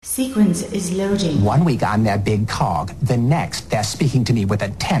Sequence is loading. 1 week I'm their big cog. The next, they're speaking to me with a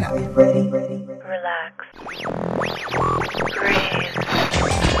tenor. Ready. Relax. Breathe.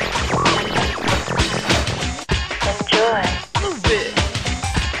 Enjoy. Move it.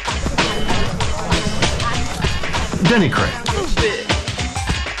 Denny Craig. Move it.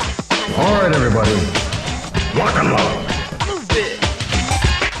 All right, everybody. Rock and roll. Move it.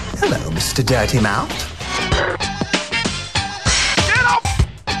 Hello, Mr. Dirty Mouth.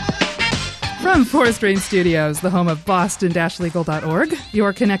 From Forest Rain Studios, the home of Boston-Legal.org,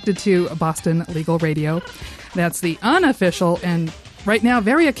 you're connected to Boston Legal Radio. That's the unofficial and right now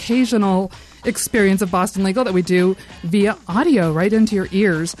very occasional experience of Boston Legal that we do via audio right into your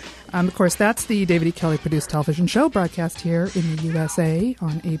ears. Of course, that's the David E. Kelley produced television show broadcast here in the USA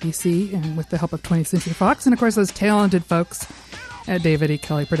on ABC and with the help of 20th Century Fox, and of course those talented folks at David E.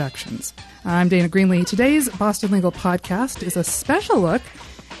 Kelley Productions. I'm Dana Greenlee. Today's Boston Legal podcast is a special look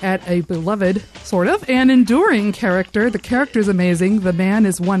at a beloved, sort of, and enduring character. The character is amazing. The man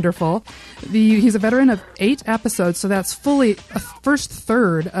is wonderful. He's a veteran of 8 episodes, so that's fully a first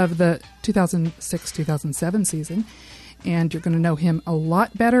third of the 2006-2007 season. And you're going to know him a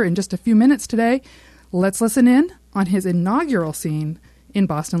lot better in just a few minutes today. Let's listen in on his inaugural scene in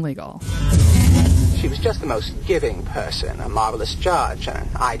Boston Legal. She was just the most giving person, a marvelous judge, and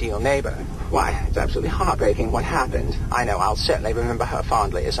an ideal neighbor. Why, it's absolutely heartbreaking what happened. I know I'll certainly remember her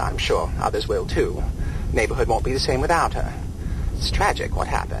fondly, as I'm sure others will too. Neighborhood won't be the same without her. It's tragic what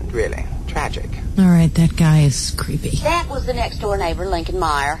happened, really. Tragic. All right, that guy is creepy. That was the next door neighbor, Lincoln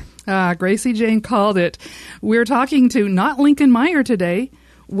Meyer. Gracie Jane called it. We're talking to not Lincoln Meyer today.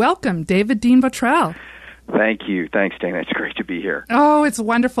 Welcome, David Dean Bottrell. Thank you. Thanks, Dana. It's great to be here. Oh, it's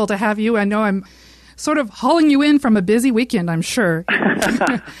wonderful to have you. I know I'm sort of hauling you in from a busy weekend, I'm sure.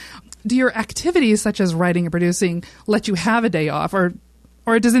 Do your activities, such as writing and producing, let you have a day off, or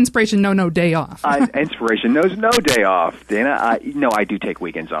does inspiration know no day off? Inspiration knows no day off, Dana. I do take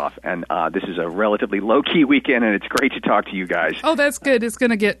weekends off, and this is a relatively low-key weekend, and it's great to talk to you guys. Oh, that's good. It's going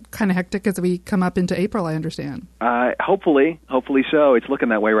to get kind of hectic as we come up into April, I understand. Hopefully so. It's looking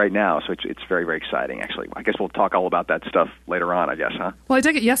that way right now, so it's very, very exciting, actually. I guess we'll talk all about that stuff later on, I guess, huh? Well, I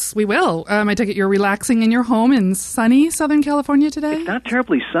take it, yes, we will. I take it you're relaxing in your home in sunny Southern California today? It's not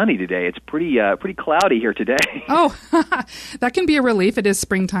terribly sunny today. It's pretty cloudy here today. Oh, that can be a relief. It is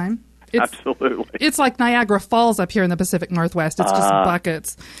springtime. Absolutely. It's like Niagara Falls up here in the Pacific Northwest. It's just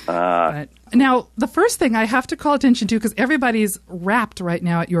buckets. But now, the first thing I have to call attention to, because everybody's rapt right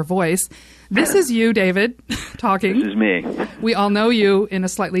now at your voice, this is you, David, talking. This is me. We all know you in a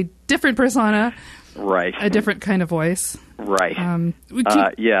slightly different persona. Right. A different kind of voice. Right.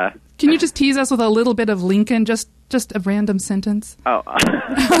 Yeah. Can you just tease us with a little bit of Lincoln, just a random sentence? Oh.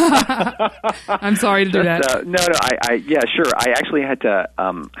 I'm sorry to do that. No, yeah, sure. I actually had to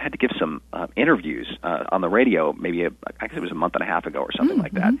give some interviews on the radio, maybe I guess it was a month and a half ago or something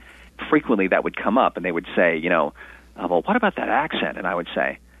like that. Frequently that would come up, and they would say, well, what about that accent? And I would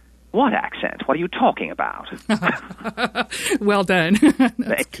say, what accent? What are you talking about? Well done. That's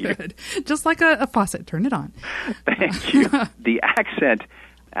Thank you. Good. Just like a faucet. Turn it on. Thank you. The accent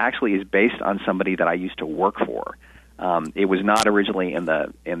actually is based on somebody that I used to work for. It was not originally in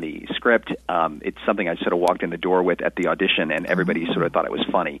the script. It's something I sort of walked in the door with at the audition, and everybody sort of thought it was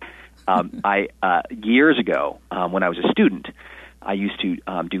funny. Years ago, when I was a student, I used to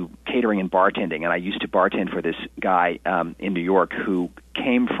do catering and bartending, and I used to bartend for this guy in New York who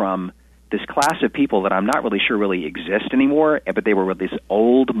came from this class of people that I'm not really sure really exist anymore, but they were this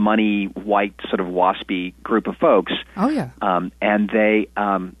old money, white, sort of waspy group of folks. Oh, yeah. And they,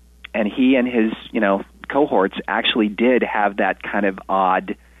 and he and his, cohorts actually did have that kind of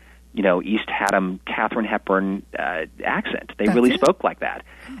odd, East Haddam, Katharine Hepburn accent. They really spoke like that.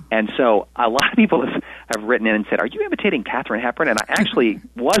 And so a lot of people have written in and said, are you imitating Katharine Hepburn? And I actually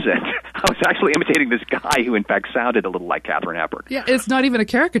wasn't. I was actually imitating this guy who, in fact, sounded a little like Katharine Hepburn. Yeah, it's not even a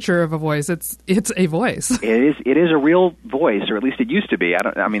caricature of a voice. It's a voice. It is a real voice, or at least it used to be.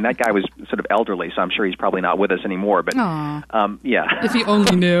 I mean, that guy was sort of elderly, so I'm sure he's probably not with us anymore. But yeah. If he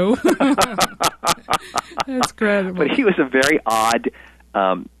only knew. That's incredible. But he was a very odd,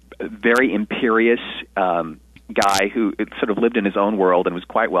 very imperious guy who sort of lived in his own world and was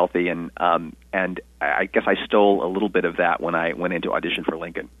quite wealthy, and I guess I stole a little bit of that when I went into audition for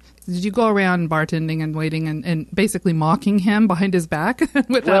Lincoln. Did you go around bartending and waiting and basically mocking him behind his back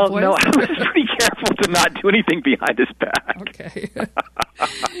with that voice? No, I was pretty careful to not do anything behind his back. Okay.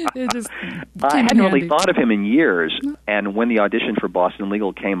 It just I hadn't really thought of him in years, and when the audition for Boston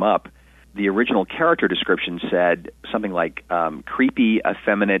Legal came up, the original character description said something like creepy,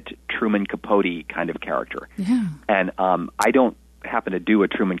 effeminate, Truman Capote kind of character. Yeah. And I don't happened to do a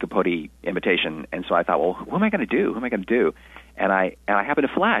Truman Capote imitation, and so I thought, well, who am I going to do? And I happened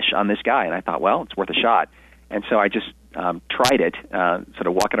to flash on this guy, and I thought, well, it's worth a shot. And so I just tried it, sort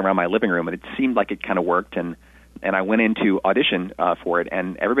of walking around my living room, and it seemed like it kind of worked, and I went in to audition for it,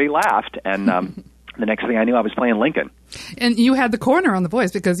 and everybody laughed, and the next thing I knew, I was playing Lincoln. And you had the corner on the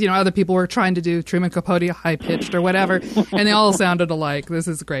voice because, other people were trying to do Truman Capote high-pitched or whatever, and they all sounded alike. This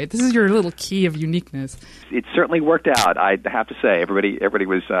is great. This is your little key of uniqueness. It certainly worked out, I have to say. Everybody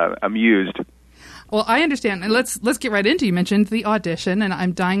was amused. Well, I understand. And let's get right into it. You mentioned the audition, and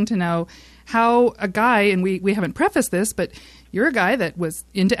I'm dying to know how a guy, and we haven't prefaced this, but you're a guy that was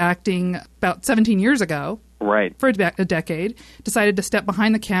into acting about 17 years ago. Right. For a decade, decided to step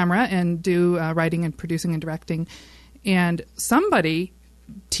behind the camera and do writing and producing and directing. And somebody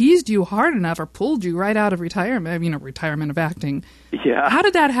teased you hard enough or pulled you right out of retirement of acting. Yeah. How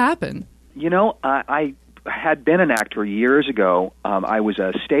did that happen? I had been an actor years ago. I was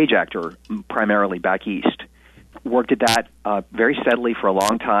a stage actor primarily back east. Worked at that very steadily for a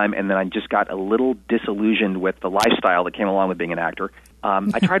long time, and then I just got a little disillusioned with the lifestyle that came along with being an actor.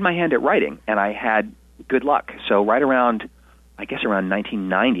 I tried my hand at writing, and I had good luck. So right around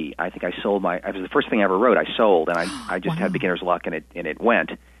 1990, I think I sold it was the first thing I ever wrote. I sold, and I just had beginner's luck, and it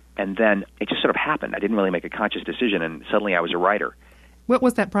went. And then it just sort of happened. I didn't really make a conscious decision, and suddenly I was a writer. What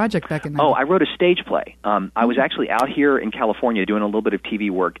was that project back in the I wrote a stage play. I was actually out here in California doing a little bit of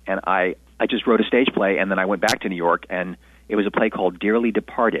TV work, and I just wrote a stage play, and then I went back to New York, and it was a play called Dearly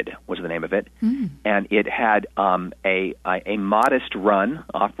Departed was the name of it, and it had a modest run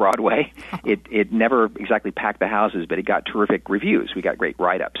off Broadway. It never exactly packed the houses, but it got terrific reviews. We got great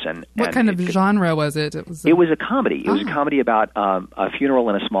write-ups. What kind of genre was it? It was a comedy. It was a comedy about a funeral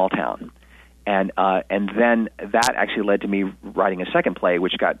in a small town. And then that actually led to me writing a second play,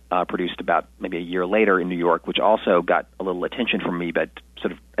 which got produced about maybe a year later in New York, which also got a little attention from me, but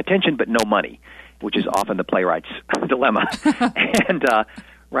sort of attention but no money, which is often the playwright's dilemma. And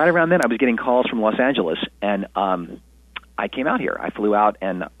right around then, I was getting calls from Los Angeles, and I came out here. I flew out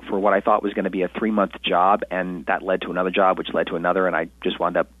and for what I thought was going to be a 3-month job, and that led to another job, which led to another, and I just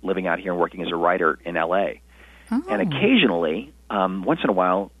wound up living out here and working as a writer in L.A. Oh. And occasionally, once in a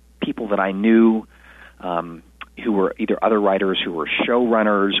while, people that I knew who were either other writers who were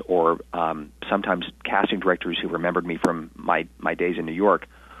showrunners or sometimes casting directors who remembered me from my days in New York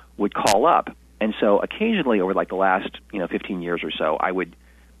would call up. And so occasionally over the last 15 years or so, I would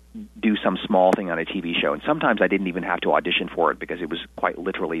do some small thing on a TV show. And sometimes I didn't even have to audition for it because it was quite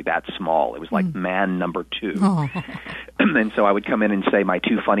literally that small. It was like man number 2. Oh. And so I would come in and say my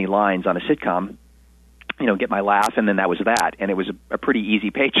 2 funny lines on a sitcom, get my laugh, and then that was that. And it was a pretty easy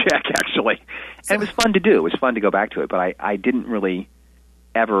paycheck, actually. And it was fun to do. It was fun to go back to it. But I didn't really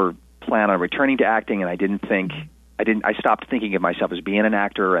ever plan on returning to acting, and I stopped thinking of myself as being an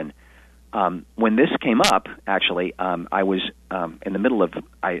actor. And when this came up, actually, I was in the middle of,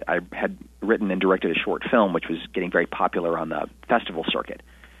 I had written and directed a short film, which was getting very popular on the festival circuit.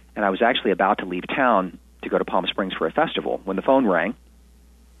 And I was actually about to leave town to go to Palm Springs for a festival when the phone rang,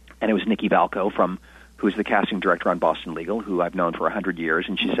 and it was Nikki Valco who's the casting director on Boston Legal, who I've known for 100 years,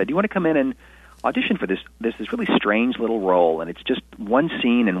 and she said, "Do you want to come in and audition for this really strange little role, and it's just one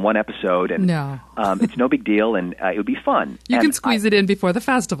scene and one episode, and it's no big deal, and it would be fun. You can squeeze it in before the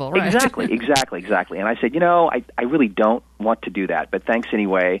festival, right?" Exactly. And I said, I really don't want to do that, but thanks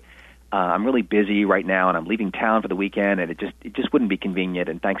anyway. I'm really busy right now, and I'm leaving town for the weekend, and it just wouldn't be convenient,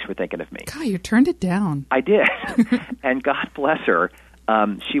 and thanks for thinking of me. God, you turned it down. I did, and God bless her.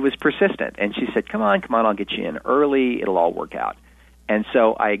 She was persistent, and she said, come on, I'll get you in early. It'll all work out. And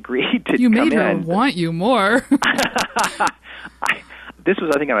so I agreed to come in. You made her want you more. This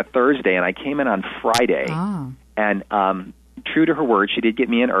was, I think, on a Thursday, and I came in on Friday. And true to her word, she did get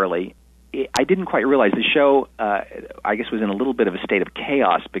me in early. I didn't quite realize the show, I guess, was in a little bit of a state of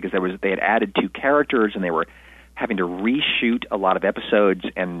chaos because they had added 2 characters, and they were having to reshoot a lot of episodes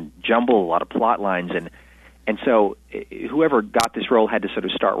and jumble a lot of plot lines, and so whoever got this role had to sort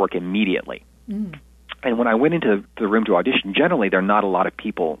of start work immediately. And when I went into the room to audition, generally there are not a lot of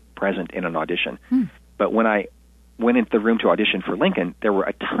people present in an audition. But when I went into the room to audition for Lincoln, there were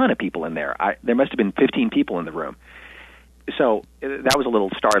a ton of people in there. There must have been 15 people in the room. So that was a little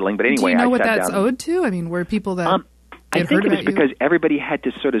startling. But anyway, do you know what sat that's down. owed to? I mean, were people that... I think it was because everybody had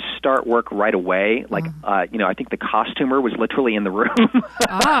to sort of start work right away. I think the costumer was literally in the room.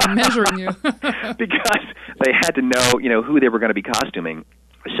 Measuring you. Because they had to know, who they were going to be costuming.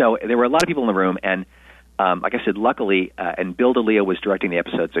 So there were a lot of people in the room, and like I said, luckily, and Bill DeLeo was directing the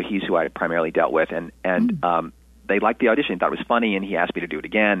episode, so he's who I primarily dealt with, and they liked the audition, thought it was funny, and he asked me to do it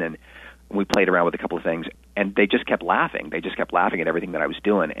again, and we played around with a couple of things. and they just kept laughing. They just kept laughing at everything that I was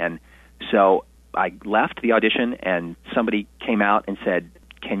doing. And so I left the audition, and somebody came out and said,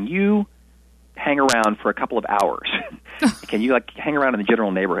 "Can you hang around for a couple of hours? Can you hang around in the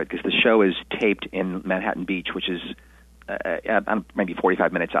general neighborhood, because the show is taped in Manhattan Beach, which is maybe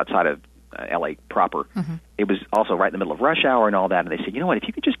 45 minutes outside of L.A. proper." Mm-hmm. It was also right in the middle of rush hour and all that. And they said, "You know what? If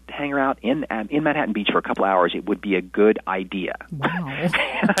you could just hang around in Manhattan Beach for a couple of hours, it would be a good idea." Wow. And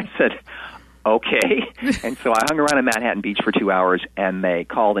I said, "Okay." And so I hung around in Manhattan Beach for 2 hours, and they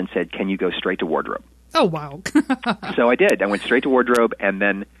called and said, "Can you go straight to wardrobe?" Oh, wow. So I did. I went straight to wardrobe, and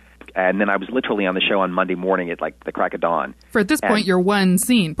then I was literally on the show on Monday morning at the crack of dawn. For at this point, your one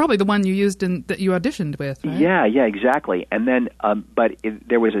scene, probably the one you used that you auditioned with, right? Yeah, exactly. And then, but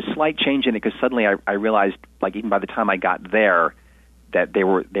there was a slight change in it, because suddenly I realized, even by the time I got there, that they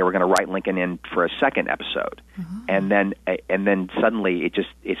were going to write Lincoln in for a second episode, and then suddenly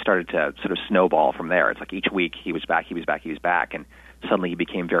it started to sort of snowball from there. It's like each week he was back, and suddenly he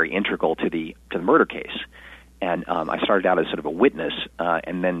became very integral to the murder case. And I started out as sort of a witness,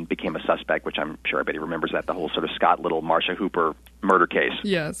 and then became a suspect, which I'm sure everybody remembers the whole sort of Scott Little, Marcia Hooper murder case.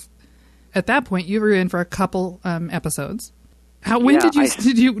 Yes. At that point, you were in for a couple episodes.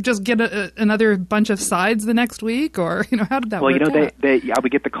 Did you just get another bunch of sides the next week, or how did that work out? I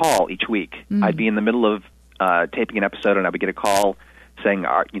would get the call each week. I'd be in the middle of taping an episode, and I would get a call saying,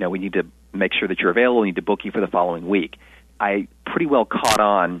 we need to make sure that you're available. We need to book you for the following week. I pretty well caught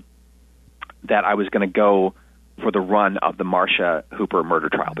on that I was going to go for the run of the Marcia Hooper murder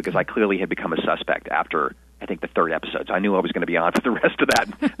trial, because I clearly had become a suspect after, I think, the third episode. So I knew I was going to be on for the rest of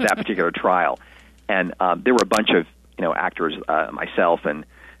that particular trial. And there were a bunch of actors, myself and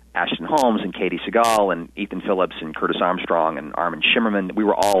Ashton Holmes and Katie Seagal and Ethan Phillips and Curtis Armstrong and Armin Shimmerman. We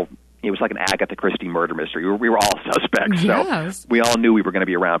were all, it was like an Agatha Christie murder mystery. We were all suspects. Yes. So we all knew we were going to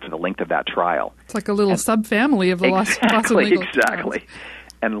be around for the length of that trial. It's like a little sub-family of the Boston Legal. Exactly.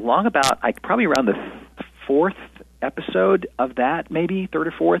 And probably around the fourth episode of that, maybe third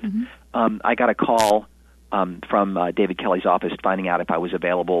or fourth, I got a call from David Kelly's office finding out if I was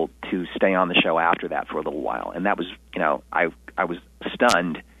available to stay on the show after that for a little while. And that was, I was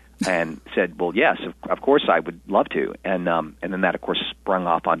stunned and said, well, yes, of course I would love to. And then that, of course, sprung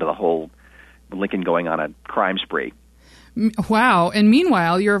off onto the whole Lincoln going on a crime spree. Wow. And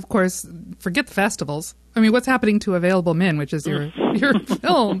meanwhile, you're, of course, forget the festivals. I mean, what's happening to Available Men, which is your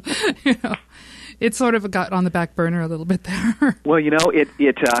film? It sort of got on the back burner a little bit there. Well,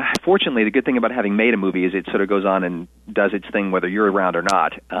 it fortunately, the good thing about having made a movie is it sort of goes on and does its thing whether you're around or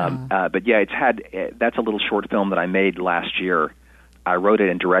not. But yeah, that's a little short film that I made last year. I wrote it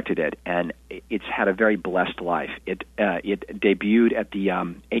and directed it, and it's had a very blessed life. It debuted at the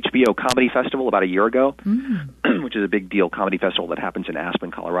HBO Comedy Festival about a year ago, which is a big deal comedy festival that happens in Aspen,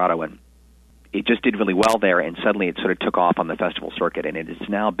 Colorado, and it just did really well there, and suddenly it sort of took off on the festival circuit, and it has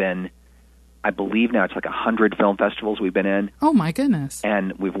now been, I believe now it's like 100 film festivals we've been in. Oh, my goodness.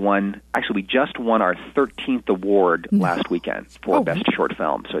 And we just won our 13th award last weekend for Best Short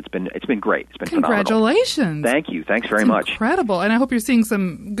Film. So it's been great. It's been Congratulations. Phenomenal. Thank you. Thanks very much. Incredible. And I hope you're seeing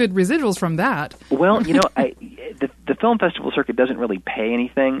some good residuals from that. Well, the film festival circuit doesn't really pay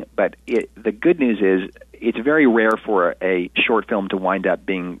anything, but the good news is it's very rare for a short film to wind up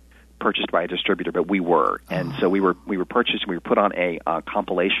being purchased by a distributor, but we were. And so we were purchased, and we were put on a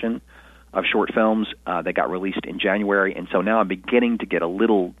compilation of short films that got released in January, and so now I'm beginning to get a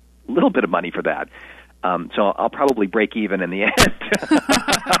little bit of money for that. So I'll probably break even in the end.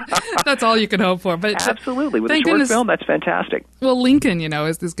 That's all you can hope for. But absolutely, with a short film, that's fantastic. Well, Lincoln,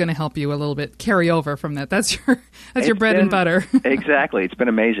 is going to help you a little bit carry over from that. That's your bread and butter. Exactly, it's been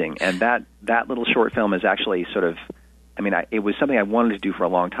amazing, and that little short film is actually sort of. It was something I wanted to do for a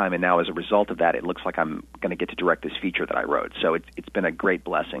long time, and now as a result of that, it looks like I'm going to get to direct this feature that I wrote. So it's been a great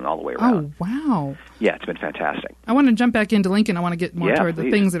blessing all the way around. Oh, wow. Yeah, it's been fantastic. I want to jump back into Lincoln. I want to get more toward please.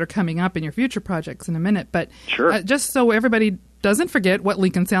 The things that are coming up in your future projects in a minute. But sure. Just so everybody doesn't forget what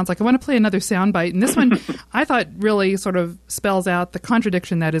Lincoln sounds like, I want to play another soundbite. And this one, I thought, really sort of spells out the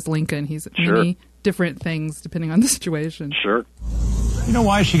contradiction that is Lincoln. He's many different things depending on the situation. Sure. You know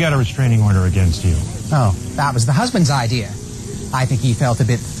why she got a restraining order against you? Oh, that was the husband's idea. I think he felt a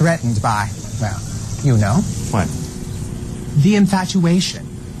bit threatened by, What? The infatuation.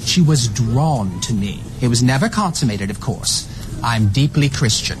 She was drawn to me. It was never consummated, of course. I'm deeply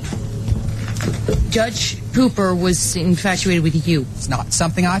Christian. Judge Hooper was infatuated with you. It's not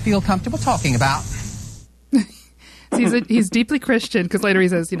something I feel comfortable talking about. So he's deeply Christian, because later he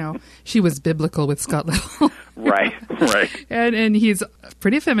says, she was biblical with Scott Little. Right. And he's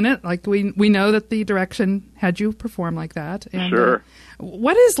pretty effeminate. Like, we know that the direction had you perform like that. And, Sure.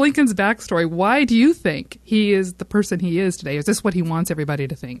 What is Lincoln's backstory? Why do you think he is the person he is today? Is this what he wants everybody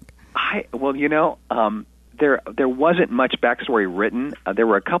to think? There wasn't much backstory written. There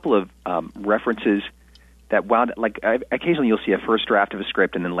were a couple of references that wound, like, occasionally you'll see a first draft of a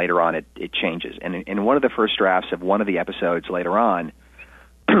script and then later on it changes. And in one of the first drafts of one of the episodes later on,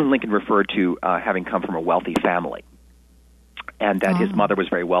 Lincoln referred to having come from a wealthy family, and that his mother was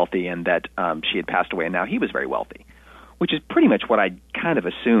very wealthy, and that she had passed away, and now he was very wealthy, which is pretty much what I kind of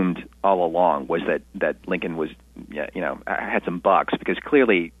assumed all along, was that Lincoln was, had some bucks, because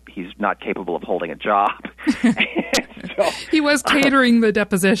clearly he's not capable of holding a job. So, he was catering the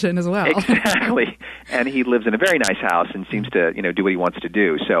deposition as well. Exactly. And he lives in a very nice house and seems to, do what he wants to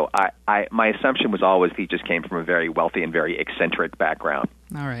do. So my assumption was always he just came from a very wealthy and very eccentric background.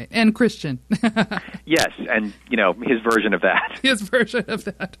 All right. And Christian. Yes, and, his version of that. His version of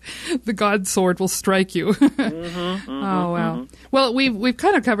that. The God sword will strike you. Oh, wow. Well, we've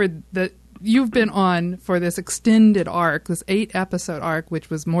kind of covered that. You've been on for this extended arc, this 8-episode arc,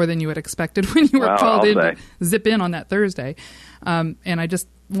 which was more than you had expected when you were called in to zip in on that Thursday. And I just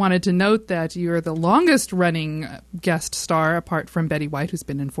wanted to note that you're the longest-running guest star, apart from Betty White, who's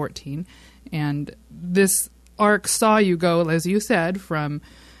been in 14. And this arc saw you go, as you said, from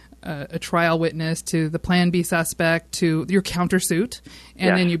a trial witness to the Plan B suspect to your countersuit,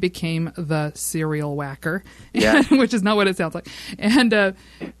 and then you became the serial whacker, which is not what it sounds like. And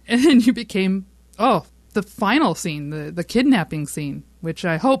then you became the final scene, the kidnapping scene, which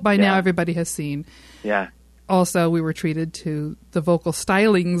I hope by now everybody has seen. Yeah. Also, we were treated to the vocal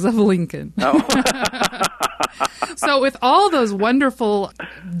stylings of Lincoln. Oh. So with all those wonderful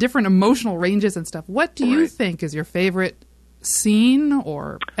different emotional ranges and stuff, what do you think is your favorite scene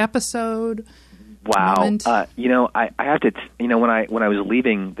or episode? Wow. Moment? I have to, when I was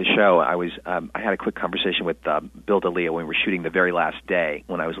leaving the show, I had a quick conversation with Bill D'Elia when we were shooting the very last day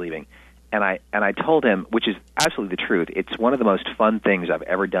when I was leaving. And I told him, which is absolutely the truth, it's one of the most fun things I've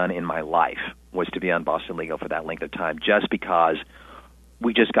ever done in my life was to be on Boston Legal for that length of time, just because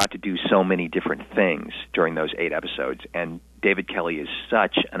we just got to do so many different things during those 8 episodes. And David Kelly is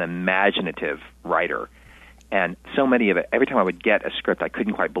such an imaginative writer. And so many of it, every time I would get a script, I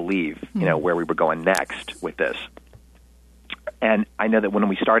couldn't quite believe, where we were going next with this. And I know that when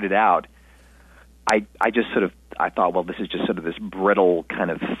we started out, I thought, well, this is just sort of this brittle,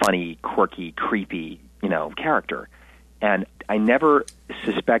 kind of funny, quirky, creepy, character. And I never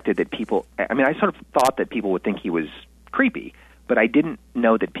suspected that people, I sort of thought that people would think he was creepy, but I didn't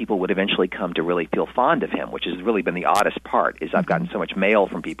know that people would eventually come to really feel fond of him, which has really been the oddest part, is I've gotten so much mail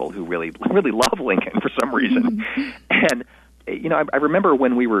from people who really, really love Lincoln for some reason. And, I remember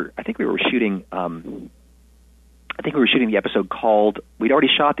when we were shooting, the episode called, we'd already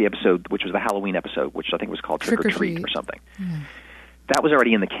shot the episode, which was the Halloween episode, which I think was called Trick or Treat or something. Yeah. That was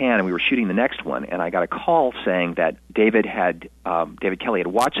already in the can, and we were shooting the next one, and I got a call saying that David Kelly had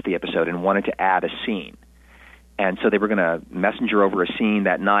watched the episode and wanted to add a scene. And so they were going to messenger over a scene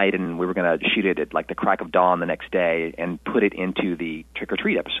that night, and we were going to shoot it at like the crack of dawn the next day and put it into the Trick or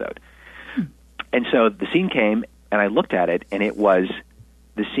Treat episode. And so the scene came, and I looked at it, and it was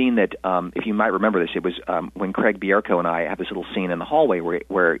the scene that, if you might remember this, it was when Craig Bierko and I have this little scene in the hallway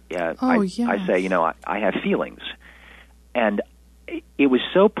where I say, I have feelings. And it was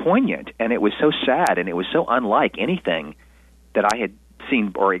so poignant, and it was so sad, and it was so unlike anything that I had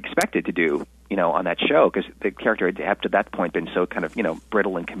seen or expected to do, on that show, because the character had up to that point been so kind of,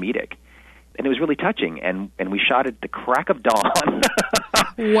 brittle and comedic. And it was really touching, and we shot at the crack of dawn.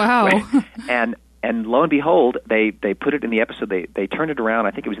 Wow. And lo and behold, they put it in the episode, they turned it around,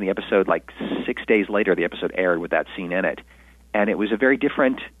 I think it was in the episode, like 6 days later, the episode aired with that scene in it. And it was a very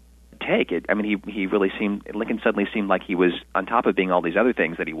different take. He really seemed, Lincoln suddenly seemed like he was, on top of being all these other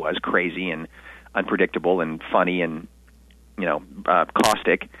things that he was, crazy and unpredictable and funny and,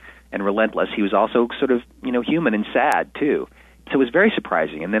 caustic and relentless, he was also sort of, human and sad, too. So it was very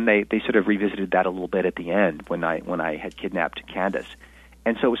surprising. And then they sort of revisited that a little bit at the end when I had kidnapped Candace.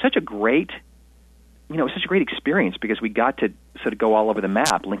 And so it was such a great, experience, because we got to sort of go all over the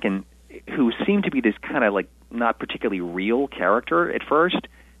map. Lincoln, who seemed to be this kind of like not particularly real character at first,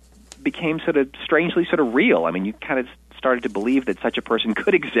 became sort of strangely sort of real. You kind of started to believe that such a person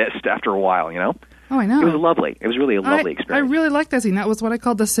could exist after a while, Oh, I know. It was lovely. It was really a lovely experience. I really liked that scene. That was what I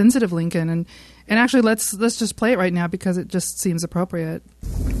called the sensitive Lincoln. And actually, let's just play it right now because it just seems appropriate.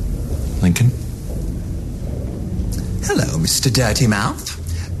 Lincoln? Hello, Mr. Dirty Mouth.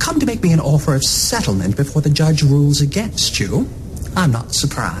 come to make me an offer of settlement before the judge rules against you. I'm not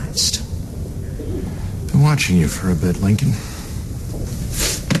surprised. Been watching you for a bit, Lincoln.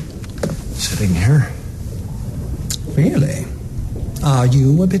 Sitting here. Really? Are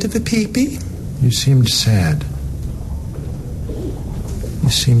you a bit of a peepee? You seemed sad. You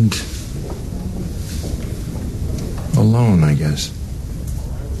seemed alone, I guess.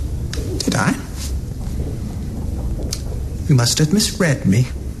 Did I? You must have misread me.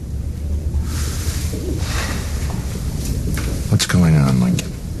 What's going on,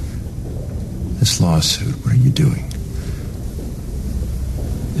 Lincoln? This lawsuit, what are you doing?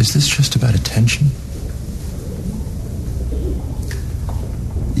 Is this just about attention?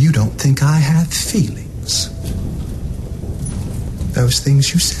 You don't think I have feelings? Those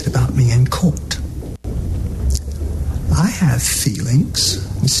things you said about me in court. I have feelings,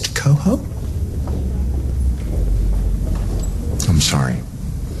 Mr. Coho. I'm sorry.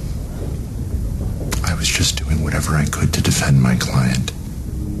 I was just doing whatever I could to defend my client.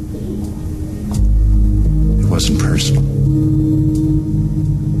 It wasn't personal.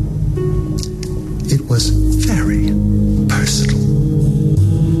 It was very personal.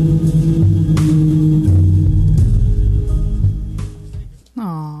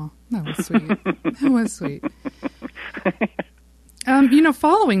 Aw, that was sweet. That was sweet.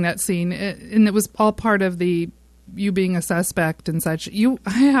 Following that scene, and it was all part of the you being a suspect and such. I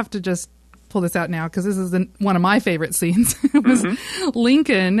have to just pull this out now because this is one of my favorite scenes. It was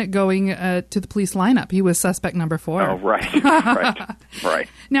Lincoln going to the police lineup. He was suspect number 4. Oh, right. Right.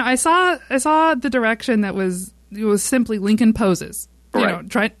 Now I saw the direction that it was simply Lincoln poses.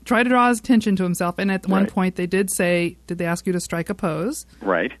 Try to draw his attention to himself. And at one point they did say, did they ask you to strike a pose?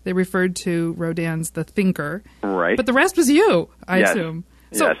 Right. They referred to Rodin's The Thinker. Right. But the rest was you, I assume.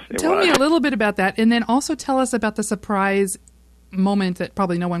 So yes, tell me a little bit about that, and then also tell us about the surprise moment that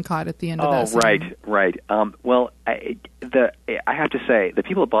probably no one caught at the end of that scene. Right. Well, I have to say, the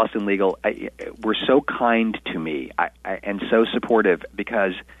people at Boston Legal were so kind to me and so supportive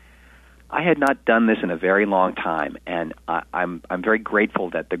because I had not done this in a very long time, and I'm very grateful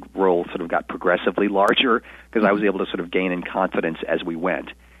that the role sort of got progressively larger because I was able to sort of gain in confidence as we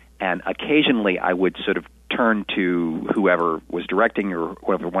went. And occasionally I would sort of turn to whoever was directing or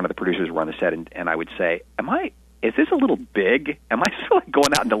whoever one of the producers were on the set, and I would say, is this a little big? Am I still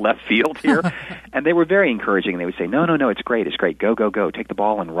going out into left field here? And they were very encouraging. They would say, no, it's great. Go. Take the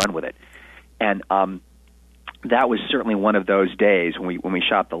ball and run with it. And that was certainly one of those days when we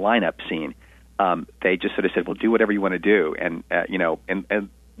shot the lineup scene. They just sort of said, well, do whatever you want to do. And, and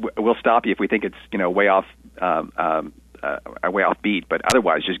we'll stop you if we think it's, way off beat, but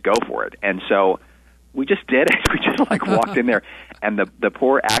otherwise just go for it. And so we just did it. We just walked in there, and the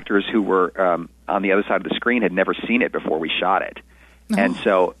poor actors who were on the other side of the screen had never seen it before we shot it. And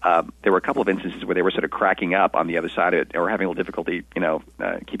so there were a couple of instances where they were sort of cracking up on the other side of it or having a little difficulty,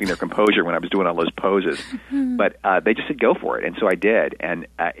 keeping their composure when I was doing all those poses. But they just said, go for it. And so I did. And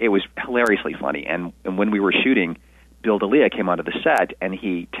it was hilariously funny. And when we were shooting, Bill D'Elia came onto the set, and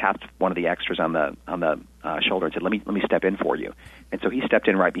he tapped one of the extras on the shoulder and said, let me step in for you. And so he stepped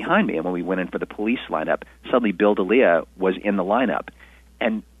in right behind me, and when we went in for the police lineup, suddenly Bill D'Elia was in the lineup.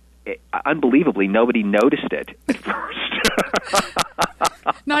 And unbelievably, nobody noticed it at first.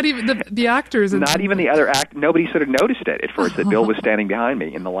 Not even the actors. Not even the other nobody sort of noticed it at first, that Bill was standing behind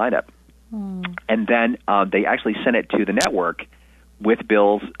me in the lineup. And then they actually sent it to the network with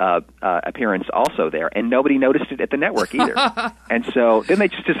Bill's appearance also there, and nobody noticed it at the network either. And so then they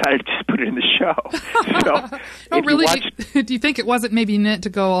just decided to just put it in the show. So really? Do you think it wasn't maybe meant to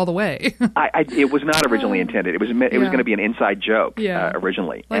go all the way? It was not originally intended. It was going to be an inside joke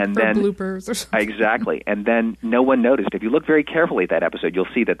originally, like and for then bloopers or something. Exactly. And then no one noticed. If you look very carefully at that episode, you'll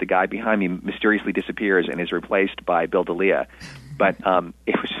see that the guy behind me mysteriously disappears and is replaced by Bill D'Elia. But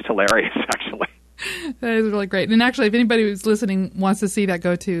it was just hilarious, actually. That is really great. And actually, if anybody who's listening wants to see that,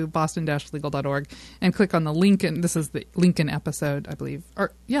 go to boston-legal.org and click on the Lincoln. This is the Lincoln episode, I believe.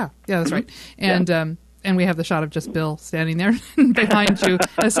 Or yeah, that's right. And and we have the shot of just Bill standing there behind you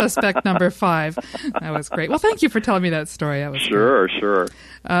as suspect number 5. That was great. Well, thank you for telling me that story. That was sure.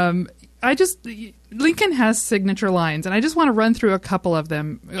 Lincoln has signature lines, and I just want to run through a couple of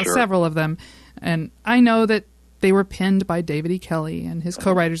them, several of them. And I know that they were penned by David E. Kelley and his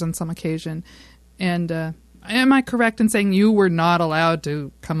co-writers on some occasion. And am I correct in saying you were not allowed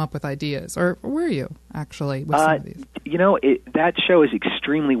to come up with ideas, or were you actually with some of these? That show is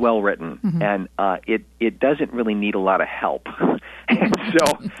extremely well written, and it doesn't really need a lot of help. And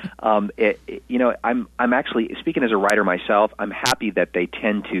so, I'm actually, speaking as a writer myself, I'm happy that they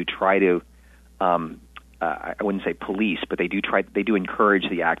tend to try to I wouldn't say police, but they do encourage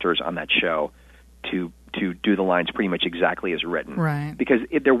the actors on that show to do the lines pretty much exactly as written, right? Because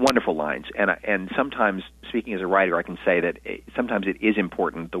they're wonderful lines, and sometimes, speaking as a writer, I can say that sometimes it is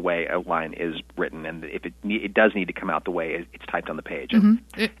important the way a line is written, and if it does need to come out the way it's typed on the page.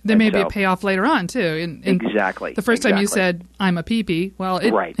 Mm-hmm. There may be a payoff later on too. Exactly. The first time you said "I'm a peepee," well,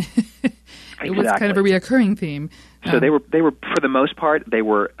 right. It was kind of a reoccurring theme. So they were for the most part they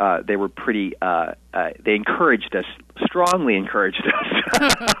were pretty they strongly encouraged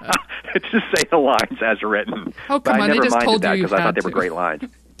us to say the lines as written. Oh, come but on, I never they just minded told that you because I thought they to. were great lines.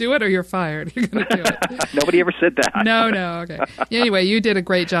 Do it or you're fired. You're going to do it. Nobody ever said that. No, okay. Anyway, you did a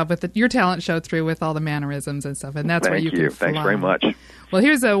great job with it. Your talent showed through with all the mannerisms and stuff, and that's where you can fly. Thanks very much. Well,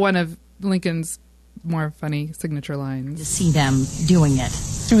 here's one of Lincoln's more funny signature lines. To see them doing it.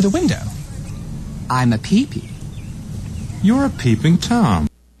 Through the window. I'm a peepee. You're a peeping Tom.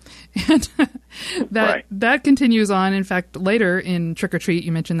 And that continues on. In fact, later in Trick or Treat,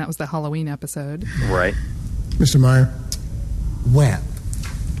 you mentioned that was the Halloween episode. Right. Mr. Meyer? Well,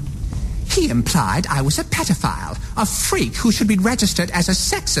 he implied I was a pedophile, a freak who should be registered as a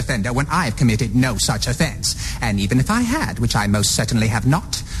sex offender when I've committed no such offense. And even if I had, which I most certainly have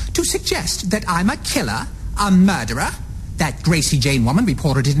not, to suggest that I'm a killer, a murderer. That Gracie Jane woman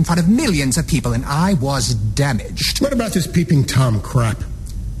reported it in front of millions of people, and I was damaged. What about this peeping Tom crap?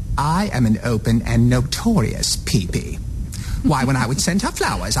 I am an open and notorious peepee. Why, when I would send her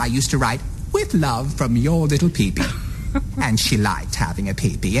flowers, I used to write, "With love from your little peepee." And she liked having a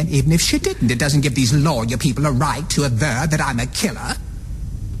peepee, and even if she didn't, it doesn't give these lawyer people a right to aver that I'm a killer.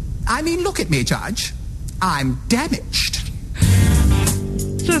 I mean, look at me, Judge. I'm damaged.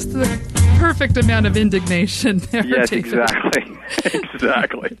 Just the perfect amount of indignation there. Yes, exactly.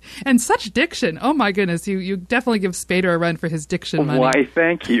 Exactly. And such diction. Oh, my goodness. You definitely give Spader a run for his diction money. Why,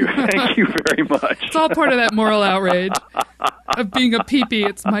 thank you. Thank you very much. It's all part of that moral outrage of being a peepee.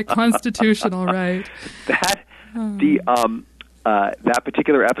 It's my constitutional right. That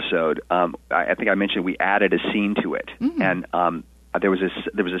particular episode, I think I mentioned we added a scene to it. Mm-hmm. And there was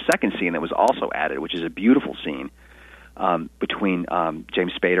a second scene that was also added, which is a beautiful scene. Between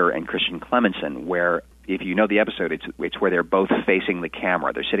James Spader and Christian Clemenson, where, if you know the episode, it's where they're both facing the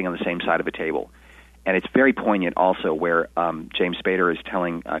camera. They're sitting on the same side of a table. And it's very poignant also where James Spader is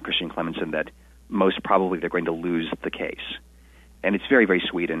telling Christian Clemenson that most probably they're going to lose the case. And it's very, very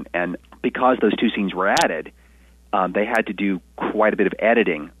sweet. And because those two scenes were added, they had to do quite a bit of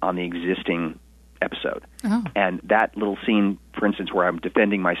editing on the existing episode. Oh. And that little scene, for instance, where I'm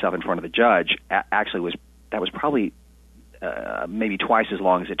defending myself in front of the judge, actually was probably maybe twice as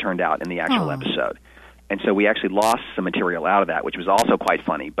long as it turned out in the actual episode. And so we actually lost some material out of that, which was also quite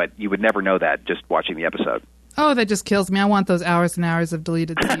funny, but you would never know that just watching the episode. Oh, that just kills me. I want those hours and hours of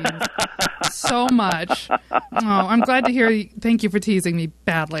deleted scenes so much. Oh, I'm glad to hear. Thank you for teasing me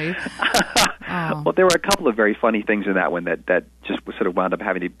badly. Oh. Well, there were a couple of very funny things in that one that just sort of wound up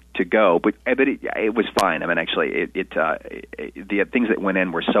having to go, but it was fine. I mean, actually, the things that went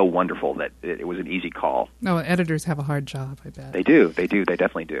in were so wonderful that it was an easy call. No, editors have a hard job, I bet. They do. They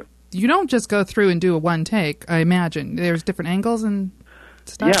definitely do. You don't just go through and do a one take, I imagine. There's different angles and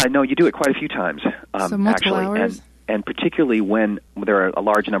stuff? Yeah, no, you do it quite a few times, so multiple actually. Hours? And particularly when there are a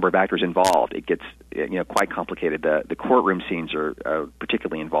large number of actors involved, it gets quite complicated. The courtroom scenes are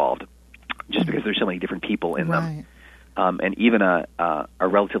particularly involved, just because there's so many different people in them. And even a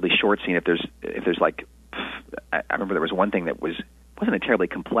relatively short scene, if there's like, I remember there was one thing that wasn't a terribly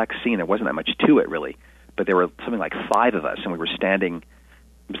complex scene. There wasn't that much to it really, but there were something like 5 of us, and we were standing.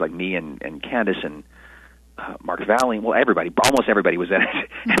 It was like me and Candace and Mark Valley. Well, almost everybody was in it,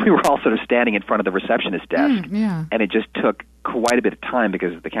 and we were all sort of standing in front of the receptionist desk. And it just took quite a bit of time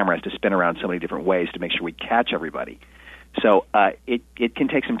because the camera has to spin around so many different ways to make sure we catch everybody. So it can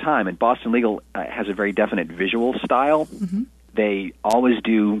take some time, and Boston Legal has a very definite visual style. Mm-hmm. They always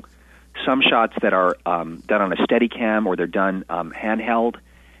do some shots that are done on a Steadicam, or they're done handheld,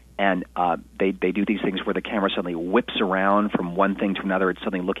 and they do these things where the camera suddenly whips around from one thing to another. It's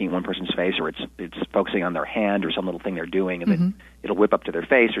suddenly looking at one person's face, or it's focusing on their hand or some little thing they're doing, and then it'll whip up to their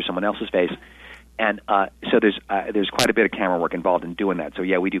face or someone else's face. And so there's quite a bit of camera work involved in doing that. So,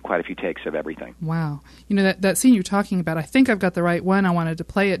 yeah, we do quite a few takes of everything. Wow. You know, that scene you're talking about, I think I've got the right one. I wanted to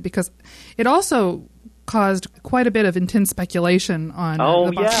play it because it also caused quite a bit of intense speculation on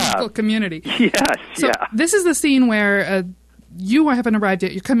the Boston Legal community. Yes, so this is the scene where you haven't arrived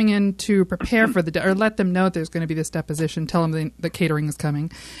yet. You're coming in to prepare for or let them know there's going to be this deposition. Tell them the catering is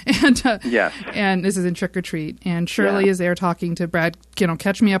coming. And yes. And this is in Trick or Treat. And Shirley is there talking to Brad,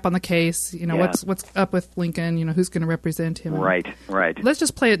 catch me up on the case. What's up with Lincoln? Who's going to represent him? Right. Let's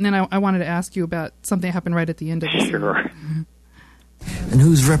just play it, and then I wanted to ask you about something that happened right at the end of the Sure. And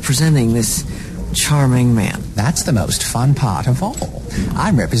who's representing this charming man? That's the most fun part of all.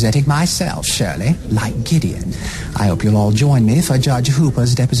 I'm representing myself, Shirley, like Gideon. I hope you'll all join me for Judge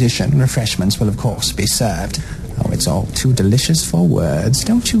Hooper's deposition. Refreshments will, of course, be served. Oh, it's all too delicious for words,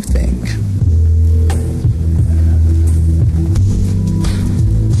 don't you think?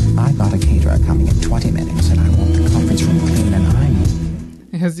 I've got a caterer coming in 20 minutes, and I want the conference room clean and iron.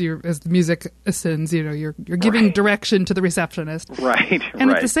 As the music ascends, you're giving direction to the receptionist. Right. And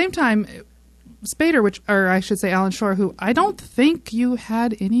at the same time, Spader, or I should say Alan Shore, who I don't think you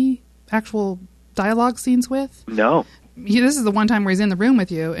had any actual dialogue scenes with. No. This is the one time where he's in the room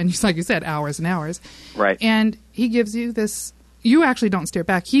with you, and he's, like you said, hours and hours. Right. And he gives you this. You actually don't stare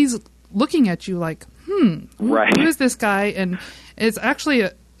back. He's looking at you like, right. Who is this guy? And it's actually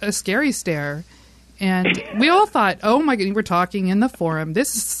a scary stare. And we all thought, oh my God, we're talking in the forum.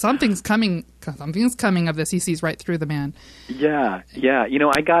 Something's coming of this. He sees right through the man. Yeah. I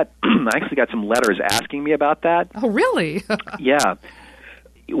actually got some letters asking me about that. Oh, really? Yeah.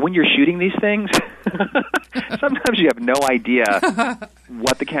 When you're shooting these things, sometimes you have no idea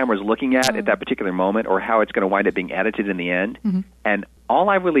what the camera's looking at that particular moment or how it's going to wind up being edited in the end. Mm-hmm. And all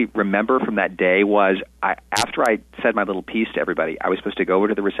I really remember from that day was after I said my little piece to everybody, I was supposed to go over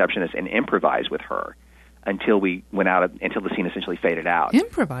to the receptionist and improvise with her until we went out, until the scene essentially faded out.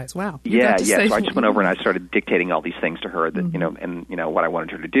 Improvise, wow. Yeah. So I just went over and I started dictating all these things to her that, what I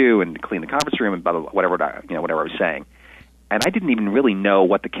wanted her to do and clean the conference room and blah, blah, blah, whatever I was saying. And I didn't even really know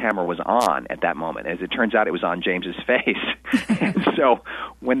what the camera was on at that moment. As it turns out, it was on James's face. And so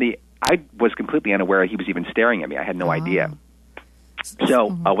I was completely unaware he was even staring at me. I had no idea. So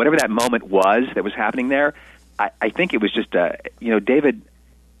whatever that moment was that was happening there, I think it was just, David,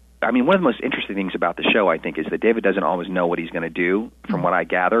 one of the most interesting things about the show, I think, is that David doesn't always know what he's going to do, from what I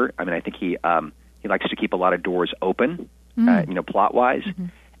gather. I think he likes to keep a lot of doors open, plot-wise. Mm-hmm.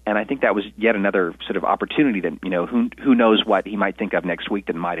 And I think that was yet another sort of opportunity that, who knows what he might think of next week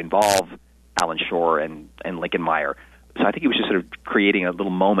that might involve Alan Shore and Lincoln Meyer. So I think he was just sort of creating a little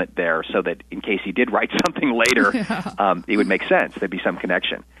moment there so that in case he did write something later, it would make sense. There'd be some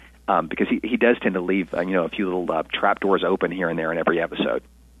connection. Because he does tend to leave, a few little trap doors open here and there in every episode.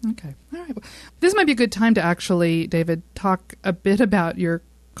 Okay. All right. Well, this might be a good time to actually, David, talk a bit about your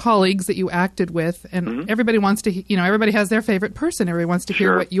colleagues that you acted with, and everybody wants to, everybody has their favorite person. Everybody wants to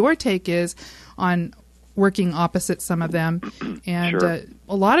hear what your take is on working opposite some of them. And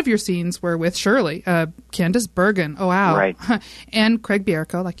a lot of your scenes were with Shirley, Candice Bergen, oh wow, right. and Craig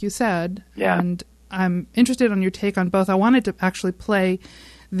Bierko, like you said. Yeah. And I'm interested on your take on both. I wanted to actually play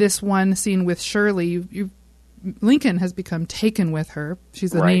this one scene with Shirley. Lincoln has become taken with her.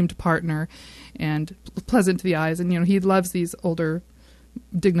 She's a named partner and pleasant to the eyes, and he loves these older,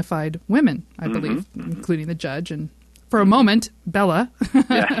 dignified women, I believe, including the judge, and for a moment, Bella.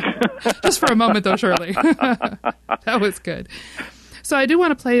 Yes. Just for a moment, though, Shirley. That was good. So I do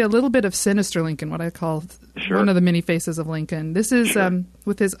want to play a little bit of Sinister Lincoln, what I call one of the many faces of Lincoln. This is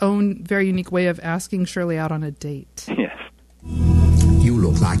with his own very unique way of asking Shirley out on a date. Yes. You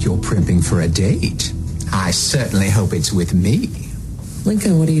look like you're primping for a date. I certainly hope it's with me.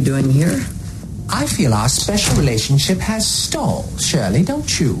 Lincoln, what are you doing here? I feel our special relationship has stalled, Shirley,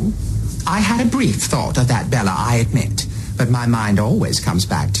 don't you? I had a brief thought of that, Bella, I admit, but my mind always comes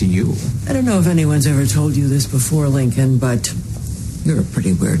back to you. I don't know if anyone's ever told you this before, Lincoln, but you're a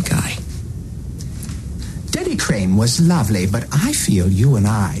pretty weird guy. Denny Crane was lovely, but I feel you and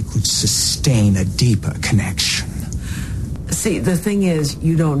I could sustain a deeper connection. See, the thing is,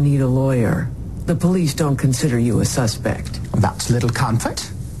 you don't need a lawyer. The police don't consider you a suspect. That's little comfort.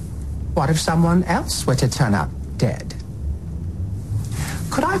 What if someone else were to turn up dead?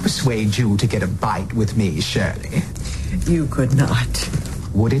 Could I persuade you to get a bite with me, Shirley? You could not.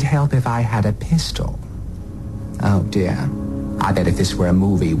 Would it help if I had a pistol? Oh, dear. I bet if this were a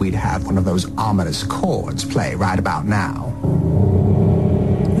movie, we'd have one of those ominous chords play right about now.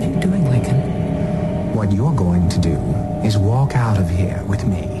 What are you doing, Lincoln? What you're going to do is walk out of here with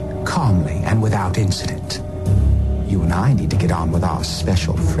me, calmly and without incident. You and I need to get on with our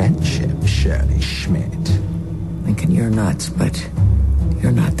special friendship, Shirley Schmidt. Lincoln, you're nuts, but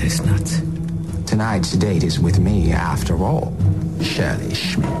you're not this nuts. Tonight's date is with me, after all, Shirley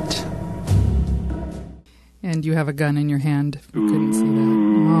Schmidt. And you have a gun in your hand. You couldn't see that.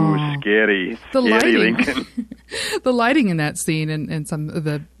 Ooh, scary. The scary, lighting. Lincoln. The lighting in that scene and some of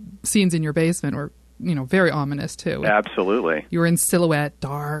the scenes in your basement were, very ominous too. Absolutely. You were in silhouette,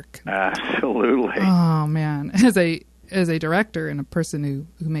 dark. Absolutely. Oh man, as a director and a person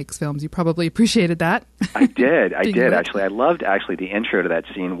who makes films, you probably appreciated that. I did actually. I loved the intro to that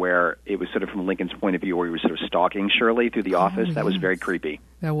scene where it was sort of from Lincoln's point of view, where he was sort of stalking Shirley through the office. That was very creepy.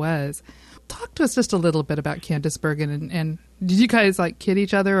 That was. Talk to us just a little bit about Candice Bergen, and did you guys kid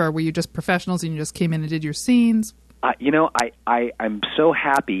each other, or were you just professionals and you just came in and did your scenes? I'm so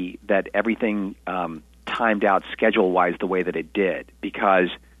happy that everything timed out schedule-wise the way that it did, because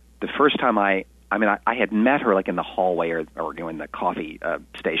the first time I had met her in the hallway or in the coffee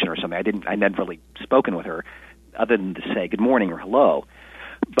station or something. I never really spoken with her other than to say good morning or hello.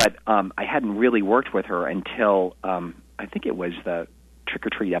 But I hadn't really worked with her until I think it was the Trick or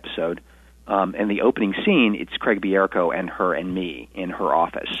Treat episode. In the opening scene, it's Craig Bierko and her and me in her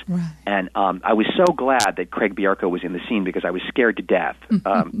office. Right. And I was so glad that Craig Bierko was in the scene, because I was scared to death,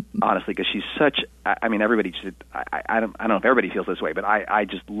 honestly, because she's such, everybody just, I don't know if everybody feels this way, but I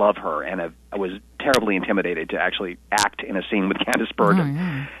just love her, and I was terribly intimidated to actually act in a scene with Candice Bergen. Oh,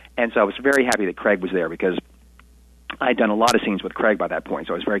 yeah. And so I was very happy that Craig was there, because I'd done a lot of scenes with Craig by that point,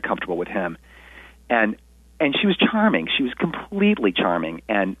 so I was very comfortable with him. And she was charming. She was completely charming,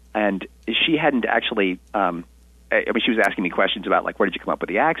 and she hadn't actually. She was asking me questions about where did you come up with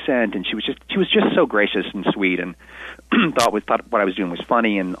the accent, and she was just so gracious and sweet, and thought what I was doing was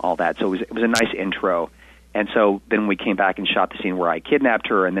funny and all that. So it was a nice intro. And so then we came back and shot the scene where I kidnapped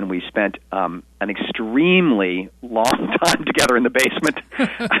her, and then we spent an extremely long time together in the basement.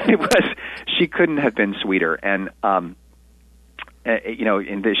 She couldn't have been sweeter, and.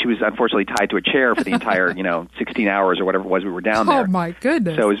 She was unfortunately tied to a chair for the entire, 16 hours or whatever it was we were down there. Oh, my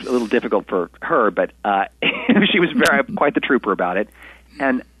goodness. So it was a little difficult for her, but she was quite the trooper about it.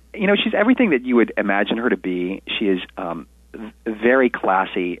 And, she's everything that you would imagine her to be. She is very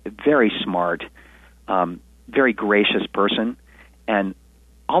classy, very smart, very gracious person, and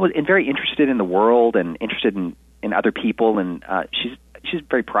very interested in the world and interested in other people. And she's a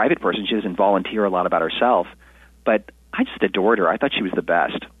very private person. She doesn't volunteer a lot about herself, but I just adored her. I thought she was the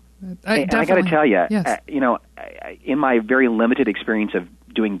best. And I got to tell you, yes. In my very limited experience of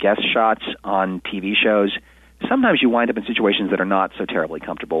doing guest shots on TV shows, sometimes you wind up in situations that are not so terribly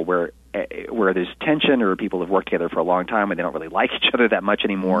comfortable, where there's tension, or people have worked together for a long time and they don't really like each other that much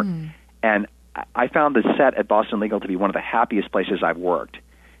anymore. And I found the set at Boston Legal to be one of the happiest places I've worked,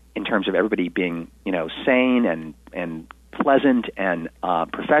 in terms of everybody being, sane and pleasant and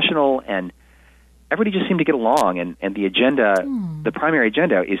professional, and everybody just seemed to get along, and the agenda, the primary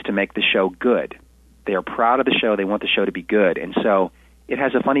agenda, is to make the show good. They are proud of the show. They want the show to be good. And so it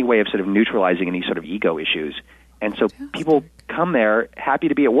has a funny way of sort of neutralizing any sort of ego issues. And so people come there happy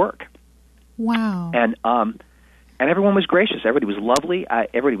to be at work. Wow. And everyone was gracious. Everybody was lovely.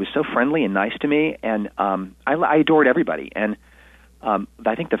 Everybody was so friendly and nice to me. And I adored everybody. And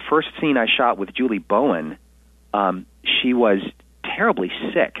I think the first scene I shot with Julie Bowen, she was terribly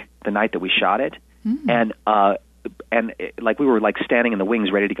sick the night that we shot it. And we were standing in the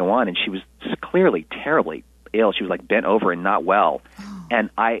wings ready to go on, and she was clearly terribly ill. She was bent over and not well.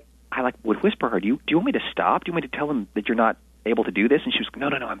 And I would whisper her, do you want me to stop? Do you want me to tell them that you're not able to do this? And she was, no,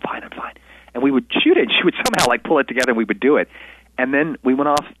 I'm fine. And we would shoot it, and she would somehow pull it together, and we would do it. And then we went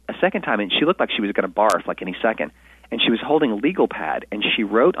off a second time, and she looked like she was going to barf any second. And she was holding a legal pad, and she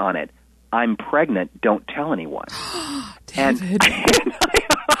wrote on it, "I'm pregnant, don't tell anyone." David.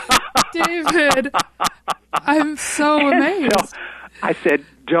 David, I'm so amazed. So I said,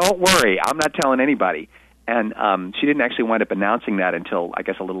 don't worry, I'm not telling anybody. And she didn't actually wind up announcing that until, I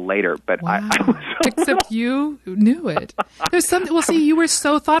guess, a little later. But wow. I was so Except you knew it. There's something. Well, see, you were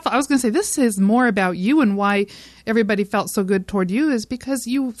so thoughtful. I was going to say, this is more about you, and why everybody felt so good toward you is because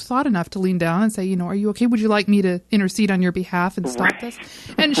you thought enough to lean down and say, are you okay? Would you like me to intercede on your behalf and stop this?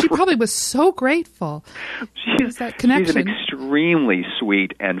 And she probably was so grateful. She's that connection. She's an extremely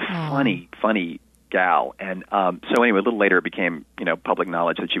sweet and funny gal. And so anyway, a little later it became, public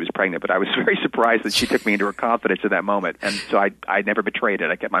knowledge that she was pregnant, but I was very surprised that she took me into her confidence at that moment. And so I never betrayed it.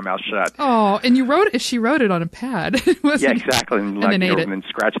 I kept my mouth shut. Oh, and she wrote it on a pad. Yeah, exactly. And then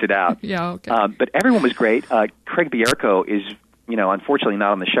scratched it out. Yeah, okay. But everyone was great. Craig Bierko is, unfortunately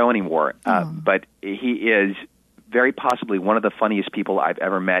not on the show anymore, but he is very possibly one of the funniest people I've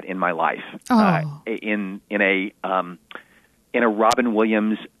ever met in my life. In a Robin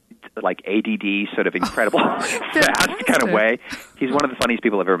Williams ADD sort of incredible fast kind of way. He's one of the funniest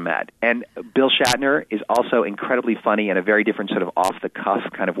people I've ever met. And Bill Shatner is also incredibly funny in a very different sort of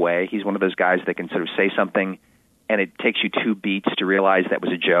off-the-cuff kind of way. He's one of those guys that can sort of say something and it takes you 2 beats to realize that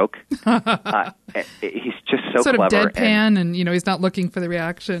was a joke. He's just so sort clever. of deadpan, and he's not looking for the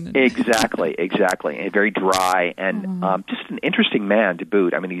reaction. Exactly. And very dry, and just an interesting man to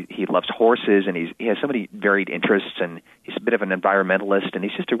boot. I mean, he loves horses, and he has so many varied interests, and he's a bit of an environmentalist, and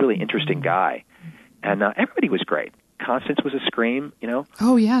he's just a really interesting guy. And everybody was great. Constance was a scream,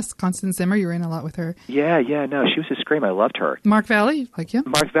 Oh, yes. Constance Zimmer, you were in a lot with her. Yeah, no, she was a scream. I loved her. Mark Valley, like you?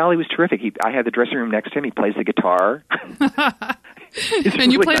 Mark Valley was terrific. I had the dressing room next to him. He plays the guitar.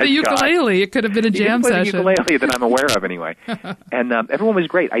 And you played the ukulele. Guy. It could have been a jam session. The ukulele that I'm aware of, anyway. And everyone was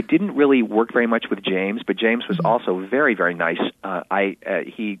great. I didn't really work very much with James, but James was also very, very nice. I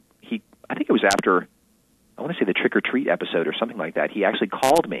think it was after, I want to say the Trick or Treat episode or something like that. He actually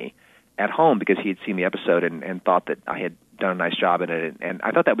called me at home because he had seen the episode and thought that I had done a nice job in it. And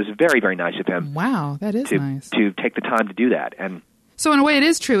I thought that was very, very nice of him. Wow, that is nice. To take the time to do that. And so in a way, it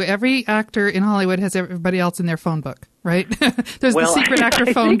is true. Every actor in Hollywood has everybody else in their phone book, right? There's the secret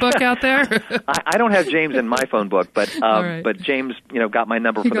actor phone book out there. I don't have James in my phone book, but right. but James, got my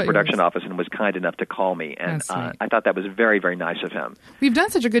number from the production office and was kind enough to call me, and I thought that was very, very nice of him. We've done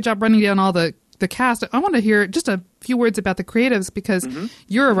such a good job running down all the cast. I want to hear just a few words about the creatives because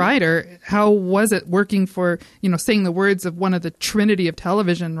you're a writer. How was it working for, saying the words of one of the trinity of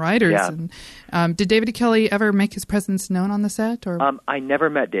television writers? Yeah. And did David E. Kelley ever make his presence known on the set? Or I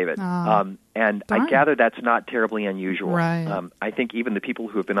never met David, and darn. I gather that's not terribly unusual. Right. I think even the people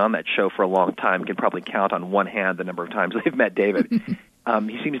who have been on that show for a long time can probably count on one hand the number of times they've met David.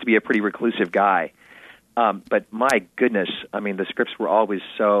 He seems to be a pretty reclusive guy. But my goodness, the scripts were always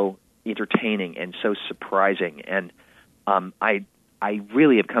so entertaining and so surprising, and I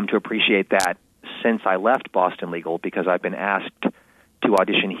really have come to appreciate that since I left Boston Legal, because I've been asked to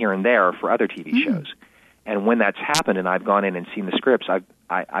audition here and there for other TV shows, and when that's happened and I've gone in and seen the scripts,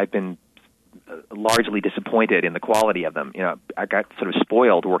 I've been largely disappointed in the quality of them. I got sort of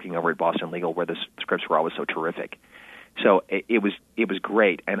spoiled working over at Boston Legal, where the scripts were always so terrific. So it was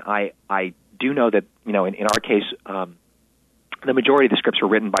great, and I do know that in our case. The majority of the scripts were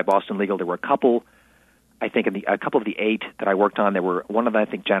written by Boston Legal. There were a couple, I think, a couple of the 8 that I worked on. There were one of them, I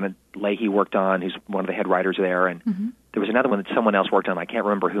think, Janet Leahy worked on, who's one of the head writers there, and there was another one that someone else worked on. I can't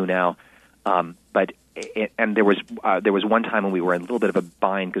remember who now. But there was one time when we were in a little bit of a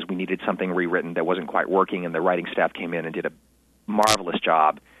bind because we needed something rewritten that wasn't quite working, and the writing staff came in and did a marvelous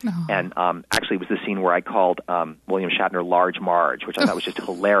job. Oh. And actually, it was the scene where I called William Shatner Large Marge, which I thought was just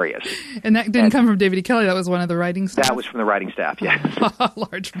hilarious. And that didn't come from David E. Kelley. That was one of the writing staff? That was from the writing staff, yes.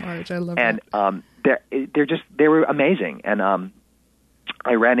 Large Marge. I love that. And they were amazing. And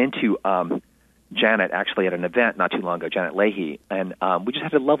I ran into Janet actually at an event not too long ago, Janet Leahy, and we just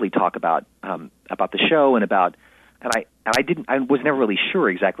had a lovely talk about the show and I was never really sure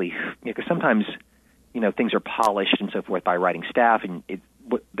exactly, because sometimes things are polished and so forth by writing staff, and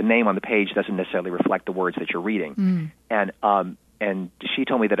the name on the page doesn't necessarily reflect the words that you're reading. And she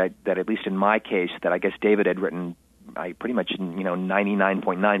told me that at least in my case, that I guess David had written, pretty much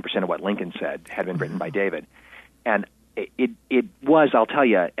 99.9% of what Lincoln said had been written by David, and it was, I'll tell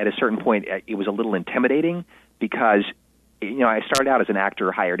you, at a certain point, it was a little intimidating because I started out as an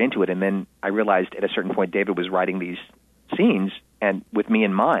actor hired into it, and then I realized at a certain point David was writing these scenes and with me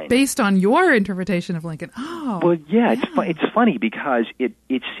in mind, based on your interpretation of Lincoln. Well, yeah. It's funny because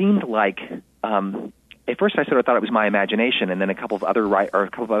it seemed like at first I sort of thought it was my imagination, and then a couple of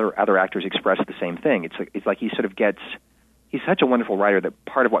other actors expressed the same thing. It's like he sort of gets. He's such a wonderful writer that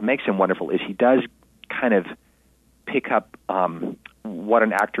part of what makes him wonderful is he does kind of pick up what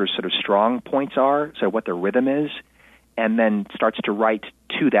an actor's sort of strong points are, so what their rhythm is, and then starts to write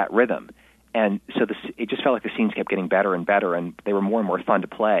to that rhythm. And so it just felt like the scenes kept getting better and better, and they were more and more fun to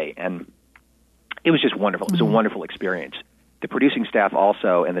play. And it was just wonderful. It was a wonderful experience. The producing staff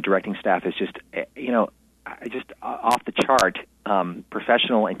also and the directing staff is just, just off the chart,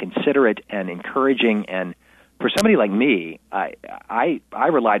 professional and considerate and encouraging. And for somebody like me, I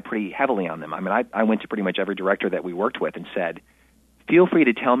relied pretty heavily on them. I went to pretty much every director that we worked with and said, feel free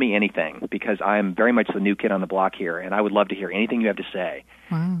to tell me anything, because I am very much the new kid on the block here, and I would love to hear anything you have to say.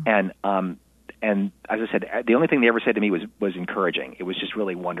 Wow. And as I said, the only thing they ever said to me was encouraging. It was just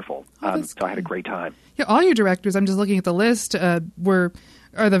really wonderful. So I had a great time. Yeah, all your directors, I'm just looking at the list, are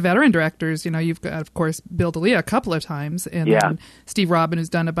the veteran directors. You've got, of course, Bill D'Elia a couple of times, and then Steve Robin, who's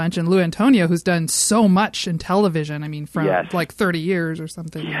done a bunch, and Lou Antonio, who's done so much in television. From like 30 years or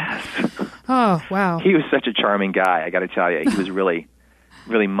something. Yes. Oh, wow. He was such a charming guy, I got to tell you. He was really,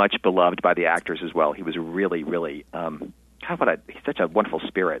 really much beloved by the actors as well. He was really, really, he's such a wonderful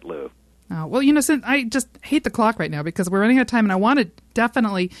spirit, Lou. Oh, well, since I just hate the clock right now because we're running out of time, and I want to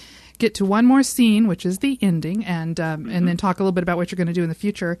definitely get to one more scene, which is the ending, and then talk a little bit about what you're going to do in the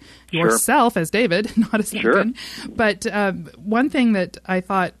future yourself as David, not as Lincoln. But one thing that I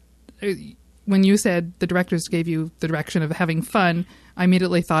thought, when you said the directors gave you the direction of having fun, I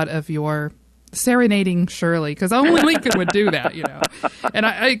immediately thought of your serenading Shirley, because only Lincoln would do that, you know. And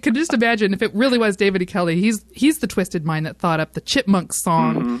I could just imagine if it really was David E. Kelley, he's the twisted mind that thought up the Chipmunks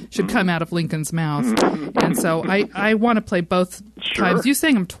song should come out of Lincoln's mouth. And so I want to play both times. You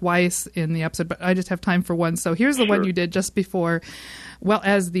sang them twice in the episode, but I just have time for one. So here's the one you did just before, well,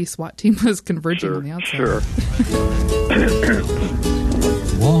 as the SWAT team was converging on the outside.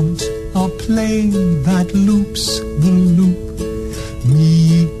 Want a plane that loops the loop.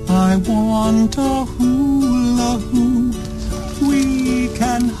 Me, I want a hula hoop. We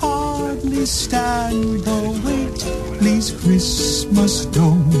can hardly stand the wait. Please, Christmas,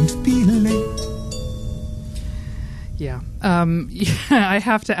 don't be late. Yeah. I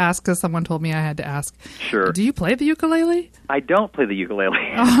have to ask, because someone told me I had to ask. Sure. Do you play the ukulele? I don't play the ukulele.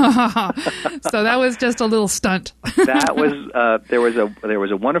 So that was just a little stunt. That was there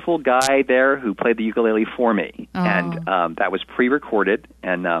was a wonderful guy there who played the ukulele for me, and that was pre-recorded,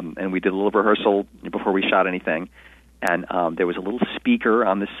 and we did a little rehearsal before we shot anything. And there was a little speaker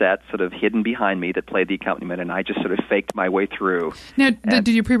on the set, sort of hidden behind me, that played the accompaniment, and I just sort of faked my way through. Now, did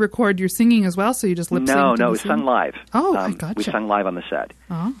you pre-record your singing as well, so you just lip-synced? No, it was sung live. Oh, I gotcha. We sung live on the set.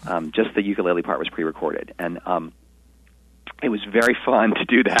 Just the ukulele part was pre-recorded, and it was very fun to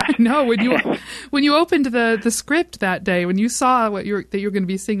do that. No, when you opened the script that day, when you saw that you were going to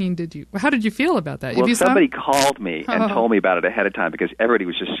be singing, how did you feel about that? Well, somebody called me and told me about it ahead of time, because everybody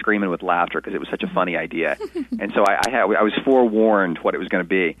was just screaming with laughter because it was such a funny idea. And so I was forewarned what it was going to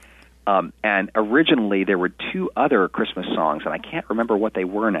be. And originally there were two other Christmas songs, and I can't remember what they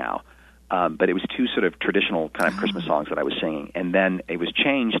were now. But it was two sort of traditional kind of Christmas songs that I was singing. And then it was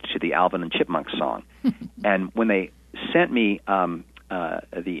changed to the Alvin and Chipmunks song. And when they sent me like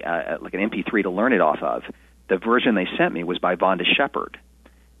an MP3 to learn it off of, the version they sent me was by Vonda Shepard.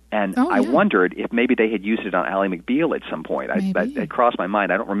 And I wondered if maybe they had used it on Ally McBeal at some point. It crossed my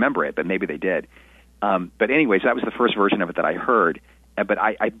mind. I don't remember it, but maybe they did. But anyways, that was the first version of it that I heard. But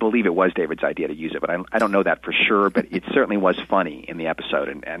I believe it was David's idea to use it, but I don't know that for sure. But it certainly was funny in the episode,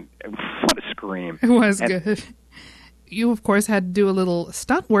 and what a scream. It was good. You, of course, had to do a little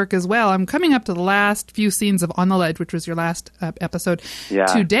stunt work as well. I'm coming up to the last few scenes of On the Ledge, which was your last episode. Yeah.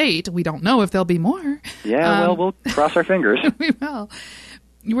 To date, we don't know if there'll be more. Yeah, well, we'll cross our fingers. We will.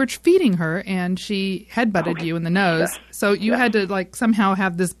 You were feeding her, and she headbutted you in the nose. Yes. So you had to somehow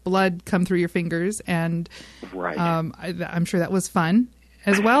have this blood come through your fingers, and I'm sure that was fun,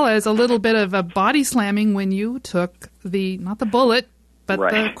 as well as a little bit of a body slamming when you took not the bullet, but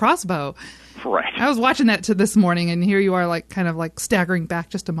the crossbow. Right. I was watching that this morning, and here you are, kind of staggering back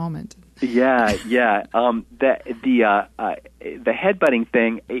just a moment. Yeah. The headbutting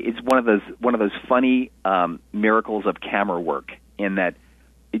thing is one of those funny miracles of camera work, in that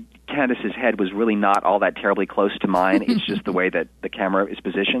Candace's head was really not all that terribly close to mine. It's just the way that the camera is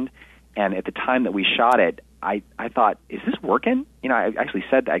positioned. And at the time that we shot it, I thought, is this working? I actually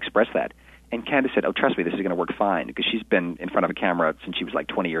I expressed that. And Candace said, oh, trust me, this is going to work fine, because she's been in front of a camera since she was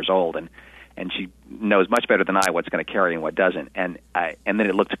 20 years old, and she knows much better than I what's going to carry and what doesn't. And then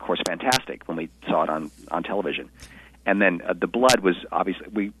it looked, of course, fantastic when we saw it on television. And then the blood was obviously,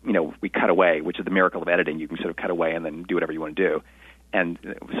 we cut away, which is the miracle of editing. You can sort of cut away and then do whatever you want to do. And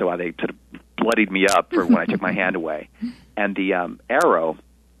so they sort of bloodied me up for when I took my hand away. And the arrow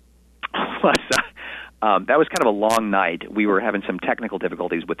was, that was kind of a long night. We were having some technical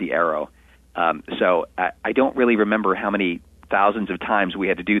difficulties with the arrow. So I don't really remember how many thousands of times we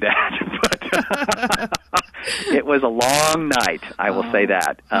had to do that. But it was a long night, I will say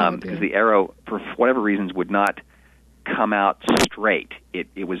that, because the arrow, for whatever reasons, would not come out straight.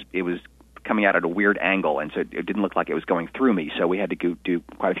 It was coming out at a weird angle, and so it didn't look like it was going through me, so we had to do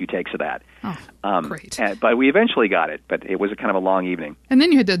quite a few takes of that. Great. But we eventually got it, but it was a kind of a long evening. And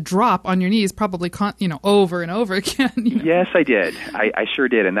then you had to drop on your knees probably over and over again. Yes, I did. I sure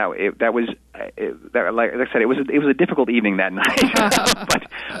did, and that was like I said, it was a difficult evening that night.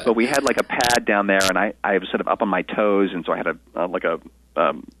 but we had a pad down there, and I was sort of up on my toes, and so I had a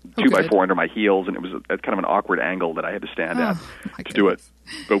 2x4 under my heels, and it was kind of an awkward angle that I had to stand at to do it.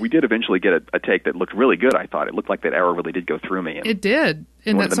 But we did eventually get a take that looked really good, I thought. It looked like that arrow really did go through me. And it did.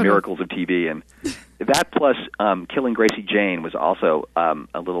 And one of the miracles of TV. And that plus killing Gracie Jane was also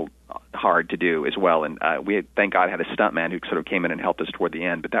a little hard to do as well. And we, thank God, had a stuntman who sort of came in and helped us toward the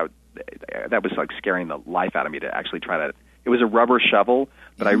end. But that was scaring the life out of me to actually try to... It was a rubber shovel,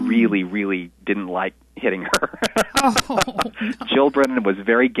 but I really, really didn't like hitting her. Oh, Jill Brennan was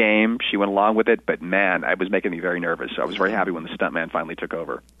very game. She went along with it, but man, it was making me very nervous. So I was very happy when the stuntman finally took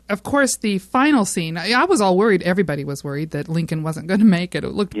over. Of course, the final scene, I was all worried. Everybody was worried that Lincoln wasn't going to make it. It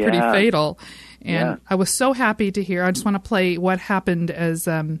looked pretty fatal. And I was so happy to hear. I just want to play what happened as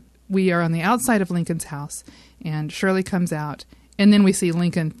we are on the outside of Lincoln's house, and Shirley comes out, and then we see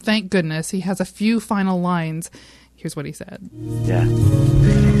Lincoln. Thank goodness. He has a few final lines. Here's what he said. Yeah.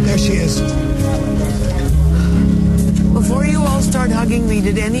 There she is. Before you all start hugging me,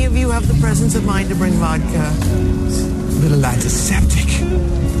 did any of you have the presence of mind to bring vodka? Little antiseptic.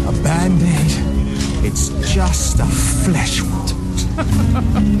 A Band-Aid. It's just a flesh wound.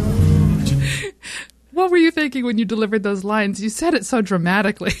 What were you thinking when you delivered those lines? You said it so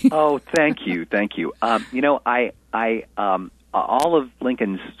dramatically. Oh, thank you. All of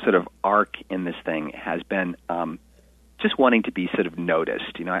Lincoln's sort of arc in this thing has been just wanting to be sort of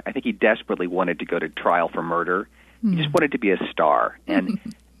noticed. I think he desperately wanted to go to trial for murder. He just wanted to be a star. And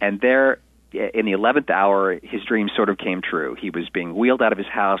there, in the 11th hour, his dream sort of came true. He was being wheeled out of his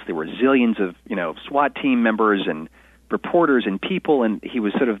house. There were zillions of, SWAT team members and reporters and people, and he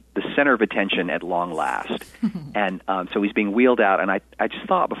was sort of the center of attention at long last. And so he's being wheeled out, and I just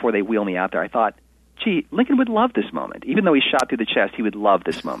thought before they wheel me out there, I thought, gee, Lincoln would love this moment. Even though he's shot through the chest, he would love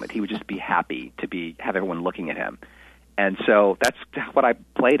this moment. He would just be happy to have everyone looking at him. And so that's what I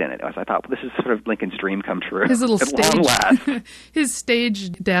played in it. I thought, well, this is sort of Lincoln's dream come true. His little long last. His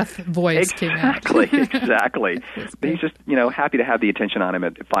stage death voice came out. Exactly. But he's just, happy to have the attention on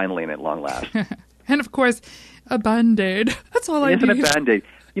him finally and at long last. And of course, a Band-Aid. That's all I need. Isn't a Band-Aid?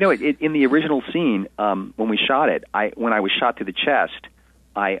 In the original scene, when we shot it, when I was shot through the chest,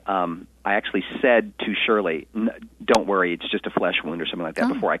 I actually said to Shirley, "Don't worry, it's just a flesh wound or something like that,"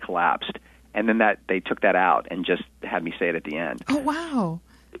 before I collapsed. And then they took that out and just had me say it at the end. Oh, wow.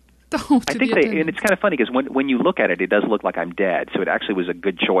 I think and it's kind of funny because when you look at it, it does look like I'm dead. So it actually was a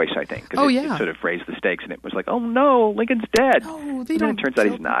good choice, I think. Because it sort of raised the stakes, and it was like, oh no, Lincoln's dead. Oh, it turns out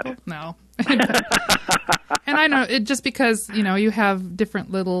he's not. No. And I know it just because you have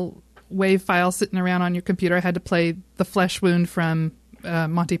different little WAV files sitting around on your computer. I had to play the flesh wound from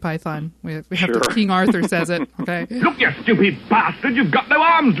Monty Python. We have to, King Arthur says it. Okay. Look, you stupid bastard! You've got no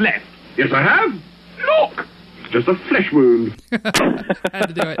arms left. Yes, I have. Look, it's just a flesh wound. Had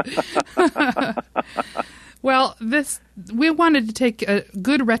to do it. Well, we wanted to take a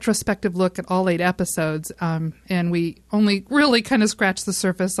good retrospective look at all 8 episodes, and we only really kind of scratched the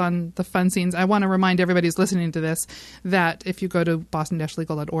surface on the fun scenes. I want to remind everybody who's listening to this that if you go to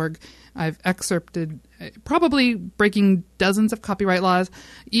boston-legal.org, I've excerpted, probably breaking dozens of copyright laws,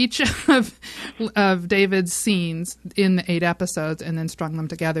 each of David's scenes in the 8 episodes, and then strung them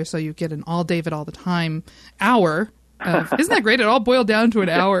together so you get an all David all the time hour. Isn't that great? It all boiled down to an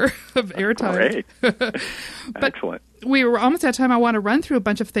hour of airtime. Great. Excellent. We were almost out of time. I want to run through a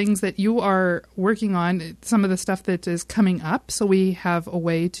bunch of things that you are working on, some of the stuff that is coming up, so we have a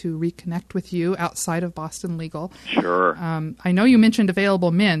way to reconnect with you outside of Boston Legal. Sure. I know you mentioned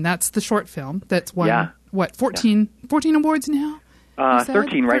Available Men. That's the short film that's won, 14 awards now?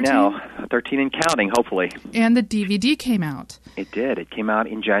 13 right now. 13 and counting, hopefully. And the DVD came out. It did. It came out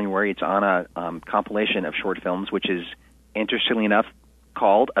in January. It's on a compilation of short films, which is, interestingly enough,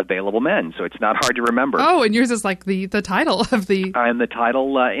 called Available Men, so it's not hard to remember. Oh, and yours is like the title of the... I'm the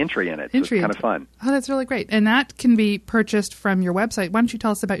title entry in it, so it's kind of fun. Oh, that's really great. And that can be purchased from your website. Why don't you tell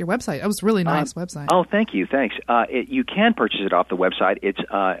us about your website? It was a really nice website. Oh, thank you. Thanks. You can purchase it off the website. It's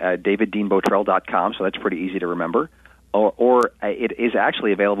daviddeanbotrell.com, so that's pretty easy to remember. Or it is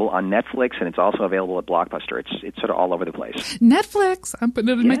actually available on Netflix, and it's also available at Blockbuster. It's sort of all over the place. Netflix, I'm putting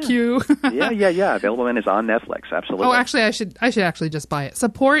it in my queue. Yeah. Available Men is on Netflix. Absolutely. Oh, actually, I should actually just buy it.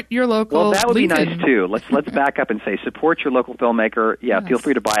 Support your local. Well, that would Lincoln. be nice too. Let's back up and say support your local filmmaker. Yeah, feel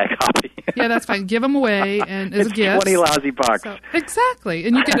free to buy a copy. Yeah, that's fine. Give them away and as a gift. 20 lousy bucks. So, exactly,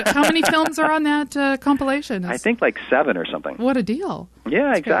 and you get how many films are on that compilation? I think like 7 or something. What a deal!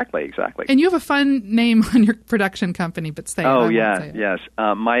 Yeah, exactly. And you have a fun name on your production company, but say oh it. Yes.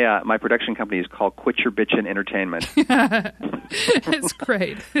 My production company is called Quit Your Bitchin' Entertainment. It's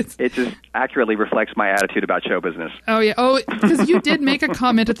great. It just accurately reflects my attitude about show business. Oh yeah. Oh, because you did make a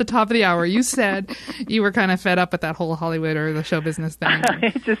comment at the top of the hour. You said you were kind of fed up with that whole Hollywood or the show business thing.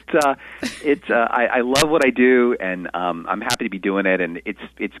 I love what I do, and I'm happy to be doing it, and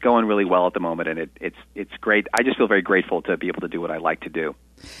it's going really well at the moment, and it's great. I just feel very grateful to be able to do what I like to do.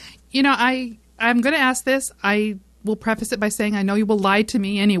 I'm going to ask this. I will preface it by saying I know you will lie to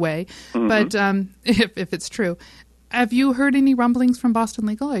me anyway, but if it's true, have you heard any rumblings from Boston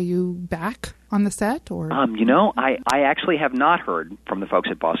Legal? Are you back on the set? Or I actually have not heard from the folks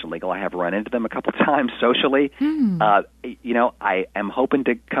at Boston Legal. I have run into them a couple times socially. I am hoping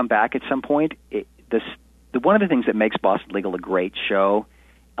to come back at some point. One of the things that makes Boston Legal a great show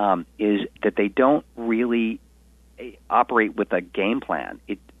is that they don't really operate with a game plan.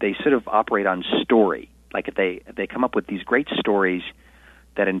 They sort of operate on story. Like they come up with these great stories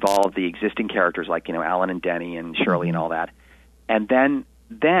that involve the existing characters, like Alan and Denny and Shirley and all that, and then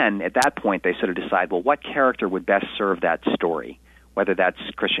at that point they sort of decide, well, what character would best serve that story? Whether that's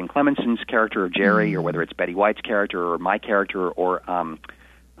Christian Clemenson's character of Jerry, or whether it's Betty White's character, or my character, or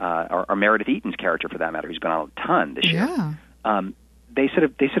Meredith Eaton's character, for that matter, who's been on a ton this year. Yeah. They sort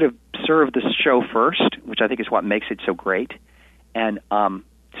of serve the show first, which I think is what makes it so great. And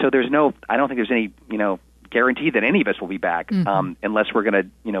so I don't think there's any guarantee that any of us will be back unless we're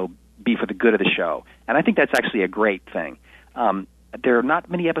going to be for the good of the show. And I think that's actually a great thing. There are not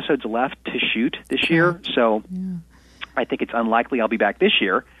many episodes left to shoot this year, so I think it's unlikely I'll be back this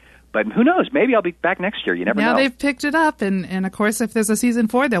year. But who knows? Maybe I'll be back next year. You never know. Now they've picked it up, and of course, if there's a season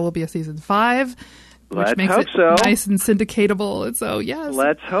 4, there will be a season 5. Which makes it nice and syndicatable. And so, yes.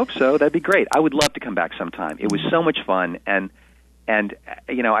 Let's hope so. That'd be great. I would love to come back sometime. It was so much fun. And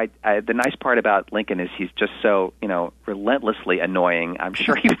the nice part about Lincoln is he's just so, relentlessly annoying. I'm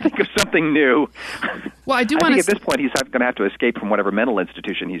sure he would think of something new. Well, I think at this point he's going to have to escape from whatever mental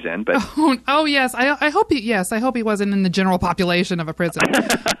institution he's in. But oh yes. I hope he wasn't in the general population of a prison.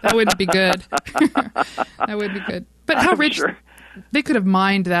 That would be good. That would be good. But how rich... Sure. They could have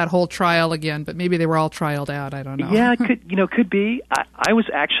mined that whole trial again, but maybe they were all trialed out. I don't know. Yeah, could be. I was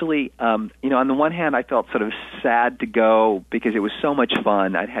actually, on the one hand, I felt sort of sad to go because it was so much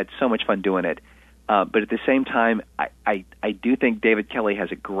fun. I'd had so much fun doing it. But at the same time, I do think David Kelly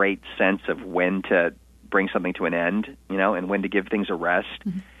has a great sense of when to bring something to an end, and when to give things a rest.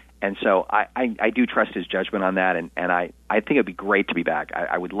 Mm-hmm. And so I do trust his judgment on that, and I think it would be great to be back.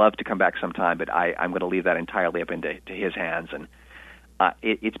 I would love to come back sometime, but I'm going to leave that entirely up into his hands. And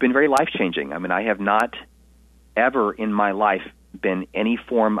it's been very life-changing. I mean, I have not ever in my life been any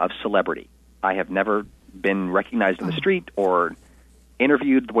form of celebrity. I have never been recognized on the street or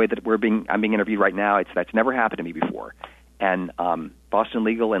interviewed the way that I'm being interviewed right now. That's never happened to me before. And Boston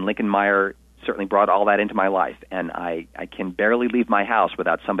Legal and Lincoln Meyer certainly brought all that into my life, and I can barely leave my house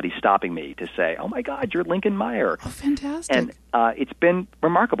without somebody stopping me to say, "Oh my God, you're Lincoln Meyer!" Oh, fantastic! And it's been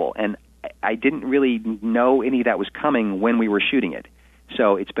remarkable, and I didn't really know any of that was coming when we were shooting it.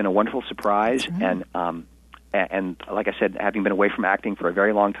 So it's been a wonderful surprise, right. And like I said, having been away from acting for a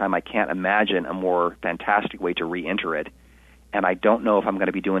very long time, I can't imagine a more fantastic way to re-enter it. And I don't know if I'm going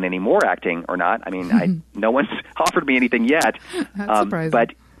to be doing any more acting or not. I mean, no one's offered me anything yet. That's surprising.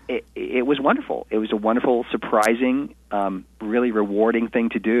 But it was wonderful. It was a wonderful, surprising, really rewarding thing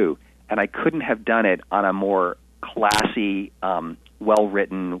to do. And I couldn't have done it on a more classy,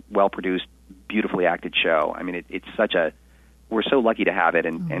 well-written, well-produced, beautifully acted show. I mean, it's such a... We're so lucky to have it.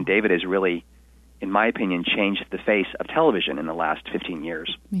 And David has really, in my opinion, changed the face of television in the last 15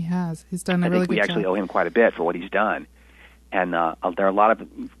 years. He has. He's done a really good job. I think we actually owe him quite a bit for what he's done. And there are a lot of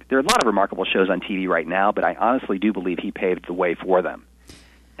remarkable shows on TV right now, but I honestly do believe he paved the way for them.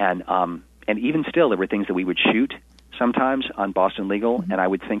 And even still, there were things that we would shoot sometimes on Boston Legal, and I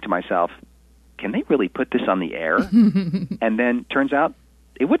would think to myself, can they really put this on the air? And then turns out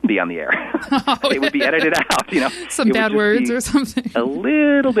it wouldn't be on the air. It would be edited out. Some bad words or something. A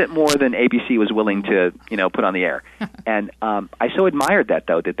little bit more than ABC was willing to, put on the air. And I so admired that,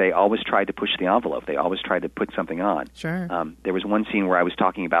 though, that they always tried to push the envelope. They always tried to put something on. Sure. There was one scene where I was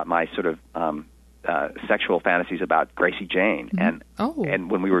talking about my sort of sexual fantasies about Gracie Jane, and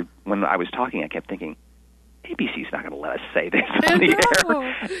when I was talking, I kept thinking, ABC's not going to let us say this on the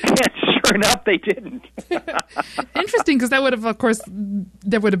air. And sure enough, they didn't. Interesting, because that would have, of course,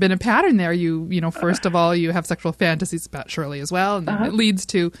 there would have been a pattern there. First of all, you have sexual fantasies about Shirley as well, and then it leads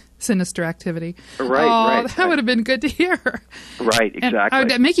to sinister activity. Right. That would have been good to hear. Right, exactly. And I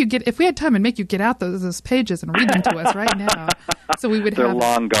would make you if we had time, I'd make you get out those pages and read them to us right now. So we would. They're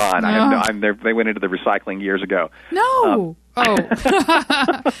long gone. They went into the recycling years ago. No.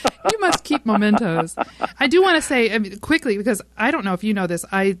 You must keep mementos. I do want to say quickly, because I don't know if you know this,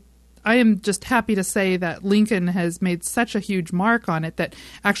 I am just happy to say that Lincoln has made such a huge mark on it that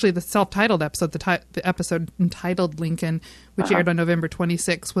actually the self-titled episode, the episode entitled Lincoln, which aired on November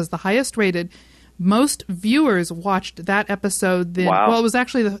 26, was the highest rated. Most viewers watched that episode than... Wow. Well, it was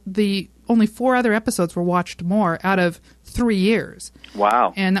actually the only 4 other episodes were watched more out of 3 years.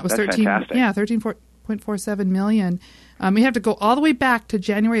 Wow. And that was That's fantastic. 13.47 million. We have to go all the way back to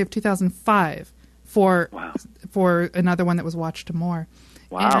January of 2005 for another one that was watched more.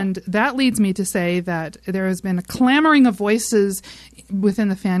 Wow. And that leads me to say that there has been a clamoring of voices within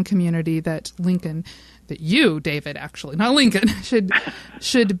the fan community that Lincoln, that you, David, actually, not Lincoln,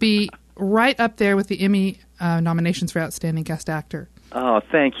 should be right up there with the Emmy nominations for Outstanding Guest Actor. Oh,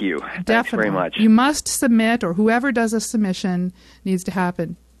 thank you. Definitely. Thanks very much. You must submit, or whoever does a submission needs to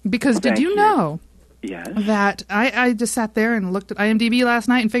happen. Because did you know that I just sat there and looked at IMDb last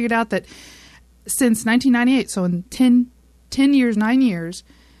night and figured out that since 1998, so in 10 years, 9 years,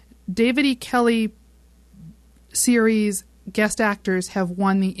 David E. Kelley series guest actors have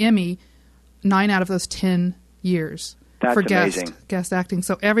won the Emmy 9 out of those 10 years. That's for amazing. guest acting.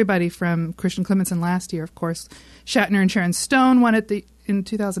 So everybody from Christian Clemenson last year, of course, Shatner and Sharon Stone won it in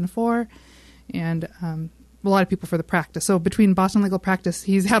 2004, and a lot of people for The Practice. So between Boston Legal Practice,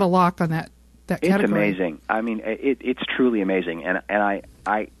 he's had a lock on that category. It's amazing. I mean, it's truly amazing. And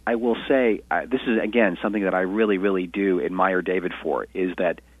I will say, this is, again, something that I really, really do admire David for, is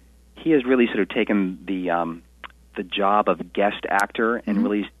that he has really sort of taken the job of guest actor and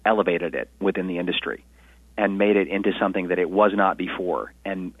really elevated it within the industry and made it into something that it was not before,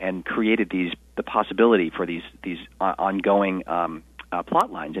 and created the possibility for these ongoing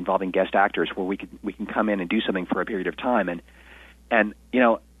plot lines involving guest actors where we can come in and do something for a period of time. And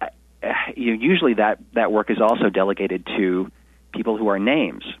usually that work is also delegated to people who are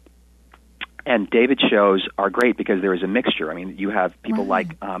names. And David's shows are great because there is a mixture. I mean, you have people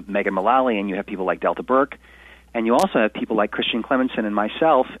like Megan Mullally, and you have people like Delta Burke, and you also have people like Christian Clemenson and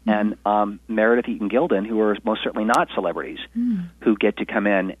myself and Meredith Eaton Gilden, who are most certainly not celebrities, who get to come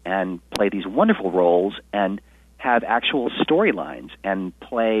in and play these wonderful roles and have actual storylines and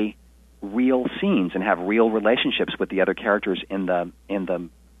play real scenes and have real relationships with the other characters in the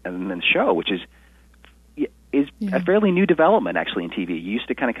show, which is a fairly new development actually in TV. You used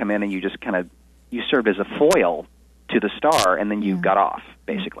to kind of come in and you served as a foil to the star, and then you got off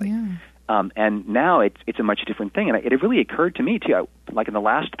basically. Yeah. And now it's a much different thing. And it really occurred to me too, like in the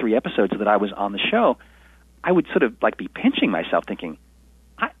last 3 episodes that I was on the show, I would sort of like be pinching myself, thinking,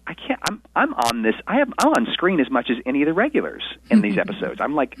 I can't. I'm on this. I'm on screen as much as any of the regulars in these episodes.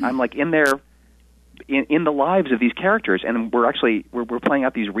 I'm like in there, in the lives of these characters, and we're playing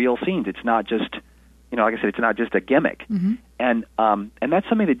out these real scenes. It's not just, like I said, it's not just a gimmick. And that's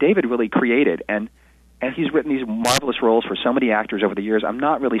something that David really created. And he's written these marvelous roles for so many actors over the years. I'm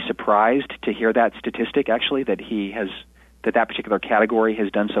not really surprised to hear that statistic, actually, that that particular category has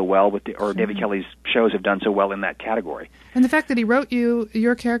done so well David Kelley's shows have done so well in that category. And the fact that he wrote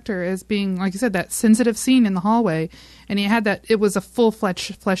your character as being, like you said, that sensitive scene in the hallway, and he had it was a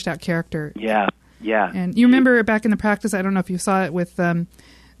fleshed out character. Yeah. And you remember back in The Practice, I don't know if you saw it with,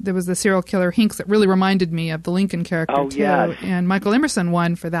 there was the serial killer Hinks that really reminded me of the Lincoln character too. Yes. And Michael Emerson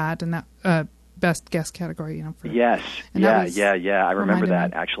won for that, and that best guest category, Yes. I remember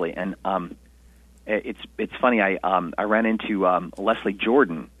that actually. And it's funny. I ran into Leslie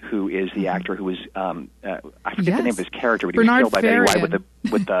Jordan, who is the actor who was I forget the name of his character, but Bernard he was killed by Betty Farian.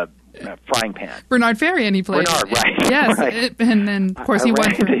 White with the frying pan. Bernard Farian, he played. Bernard, right? Yes, right. And then of course he won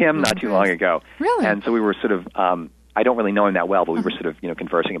ran into him not too long ago. Really? And so we were sort of. I don't really know him that well, but we were sort of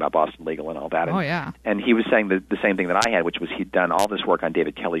conversing about Boston Legal and all that. And, and he was saying the same thing that I had, which was he'd done all this work on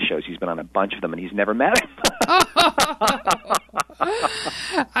David Kelley shows. He's been on a bunch of them, and he's never met him.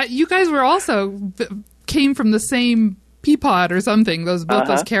 You guys were also came from the same peapod or something. Those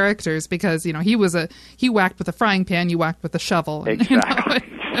characters, because he whacked with a frying pan, you whacked with a shovel. And, exactly.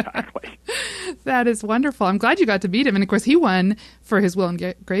 That is wonderful. I'm glad you got to meet him, and of course he won for his Will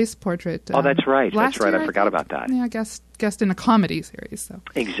and Grace portrait. That's right. That's right. I forgot about that. Yeah, guest in a comedy series. So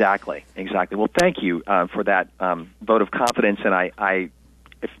exactly. Well, thank you for that vote of confidence, and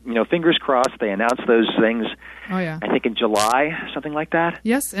if fingers crossed, they announce those things. Oh yeah. I think in July, something like that.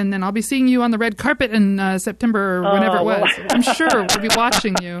 Yes, and then I'll be seeing you on the red carpet in September or whenever it was. Well. I'm sure we'll be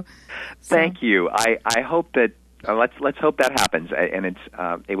watching you. So. Thank you. I hope that. Let's hope that happens, and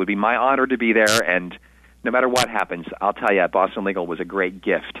it would be my honor to be there. And no matter what happens, I'll tell you, Boston Legal was a great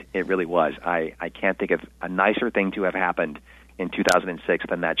gift. It really was. I can't think of a nicer thing to have happened in 2006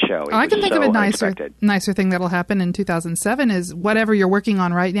 than that show. I can think of a nicer thing that'll happen in 2007 is whatever you're working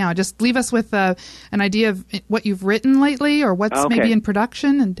on right now. Just leave us with an idea of what you've written lately or what's maybe in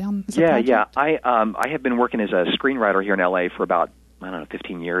production and down. Yeah. I have been working as a screenwriter here in LA for about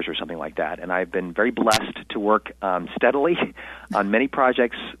 15 years or something like that. And I've been very blessed to work steadily on many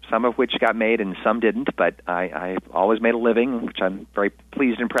projects, some of which got made and some didn't, but I always made a living, which I'm very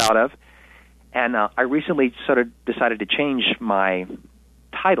pleased and proud of. And I recently sort of decided to change my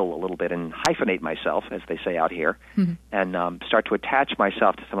title a little bit and hyphenate myself, as they say out here, and start to attach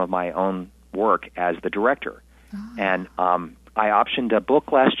myself to some of my own work as the director. And I optioned a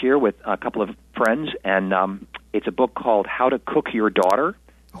book last year with a couple of friends, and it's a book called How to Cook Your Daughter.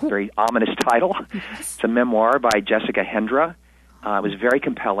 Very ominous title. Yes. It's a memoir by Jessica Hendra. It was very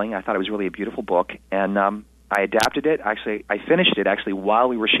compelling. I thought it was really a beautiful book, and I adapted it. Actually, I finished it while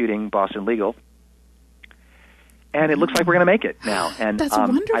we were shooting Boston Legal. And it looks like we're going to make it now. And That's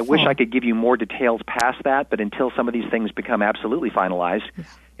wonderful. I wish I could give you more details past that, but until some of these things become absolutely finalized,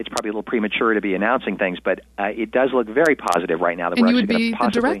 it's probably a little premature to be announcing things. But it does look very positive right now. That and we're you would actually be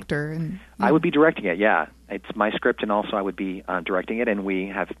possibly, the director. And, I would be directing it, yeah. It's my script, and also I would be directing it. And we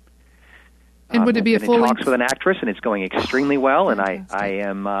have and would it be a full talks with an actress, and it's going extremely well. And I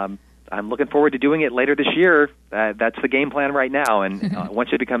am... I'm looking forward to doing it later this year. That's the game plan right now. And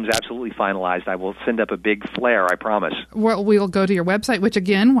once it becomes absolutely finalized, I will send up a big flare, I promise. Well, we'll go to your website, which,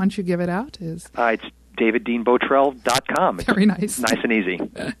 again, once you give it out, is... It's daviddeanbotrell.com. Very nice. Nice and easy.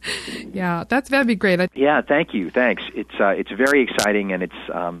 Yeah, that'd be great. Yeah, thank you. Thanks. It's very exciting, and it's...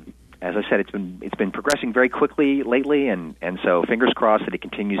 as I said, it's been progressing very quickly lately, and so fingers crossed that it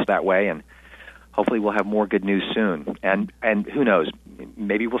continues that way, and hopefully we'll have more good news soon. And who knows,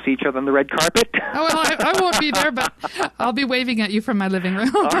 maybe we'll see each other on the red carpet. Oh, well, I won't be there, but I'll be waving at you from my living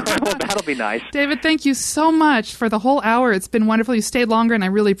room. All right, well, that'll be nice. David, thank you so much for the whole hour. It's been wonderful. You stayed longer, and I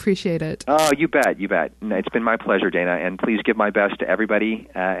really appreciate it. Oh, you bet. It's been my pleasure, Dana, and please give my best to everybody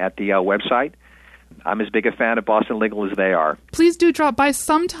at the website. I'm as big a fan of Boston Legal as they are. Please do drop by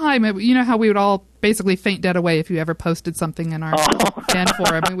sometime. You know how we would all basically faint dead away if you ever posted something in our fan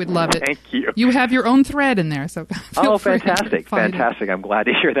forum. We would love it. Thank you. You have your own thread in there, so feel free fantastic. to find Fantastic. I'm glad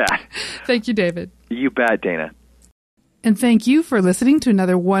to hear that. Thank you, David. You bet, Dana. And thank you for listening to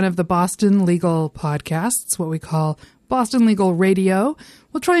another one of the Boston Legal podcasts, what we call Boston Legal Radio.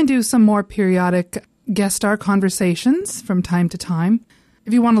 We'll try and do some more periodic guest star conversations from time to time.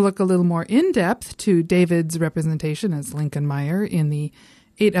 If you want to look a little more in-depth to David's representation as Lincoln Meyer in the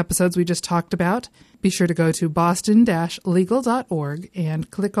 8 episodes we just talked about, be sure to go to boston-legal.org and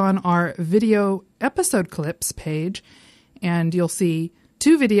click on our video episode clips page, and you'll see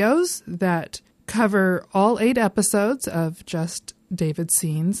 2 videos that cover all 8 episodes of just David's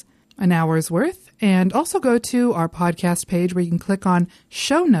scenes, an hour's worth, and also go to our podcast page where you can click on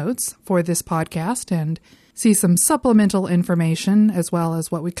show notes for this podcast and see some supplemental information as well as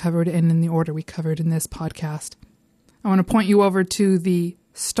what we covered and in the order we covered in this podcast. I want to point you over to the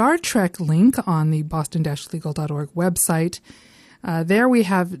Star Trek link on the boston-legal.org website. There we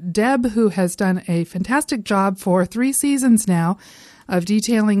have Deb, who has done a fantastic job for 3 seasons now of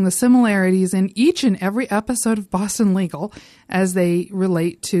detailing the similarities in each and every episode of Boston Legal as they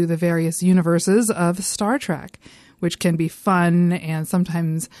relate to the various universes of Star Trek, which can be fun and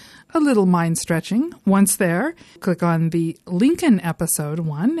sometimes a little mind-stretching. Once there, click on the Lincoln episode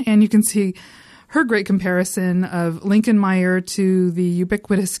 1, and you can see her great comparison of Lincoln Meyer to the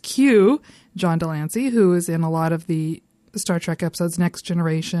ubiquitous Q, John Delancey, who is in a lot of the Star Trek episodes, Next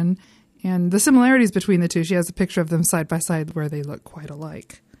Generation, and the similarities between the two. She has a picture of them side by side where they look quite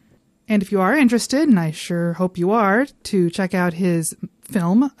alike. And if you are interested, and I sure hope you are, to check out his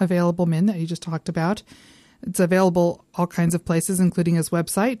film, Available Men, that he just talked about, it's available all kinds of places, including his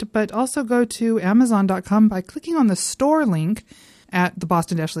website, but also go to Amazon.com by clicking on the store link at the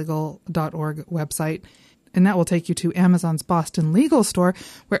boston-legal.org website, and that will take you to Amazon's Boston Legal store,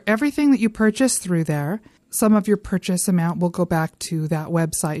 where everything that you purchase through there, some of your purchase amount will go back to that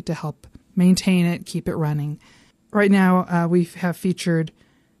website to help maintain it, keep it running. Right now, we have featured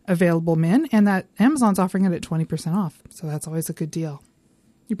Available Men, and that Amazon's offering it at 20% off, so that's always a good deal.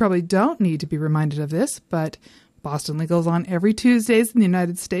 You probably don't need to be reminded of this, but Boston Legal is on every Tuesdays in the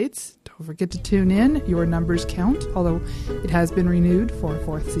United States. Don't forget to tune in. Your numbers count, although it has been renewed for a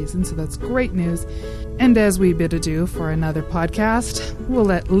 4th season, so that's great news. And as we bid adieu for another podcast, we'll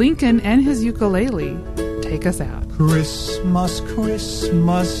let Lincoln and his ukulele take us out. Christmas,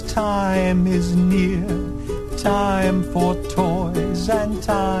 Christmas time is near. Time for toys and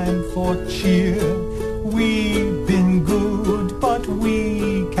time for cheer. We've been good, but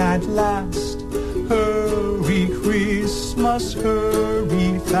we can't last. Hurry, Christmas,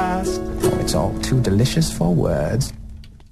 hurry fast. Oh, it's all too delicious for words.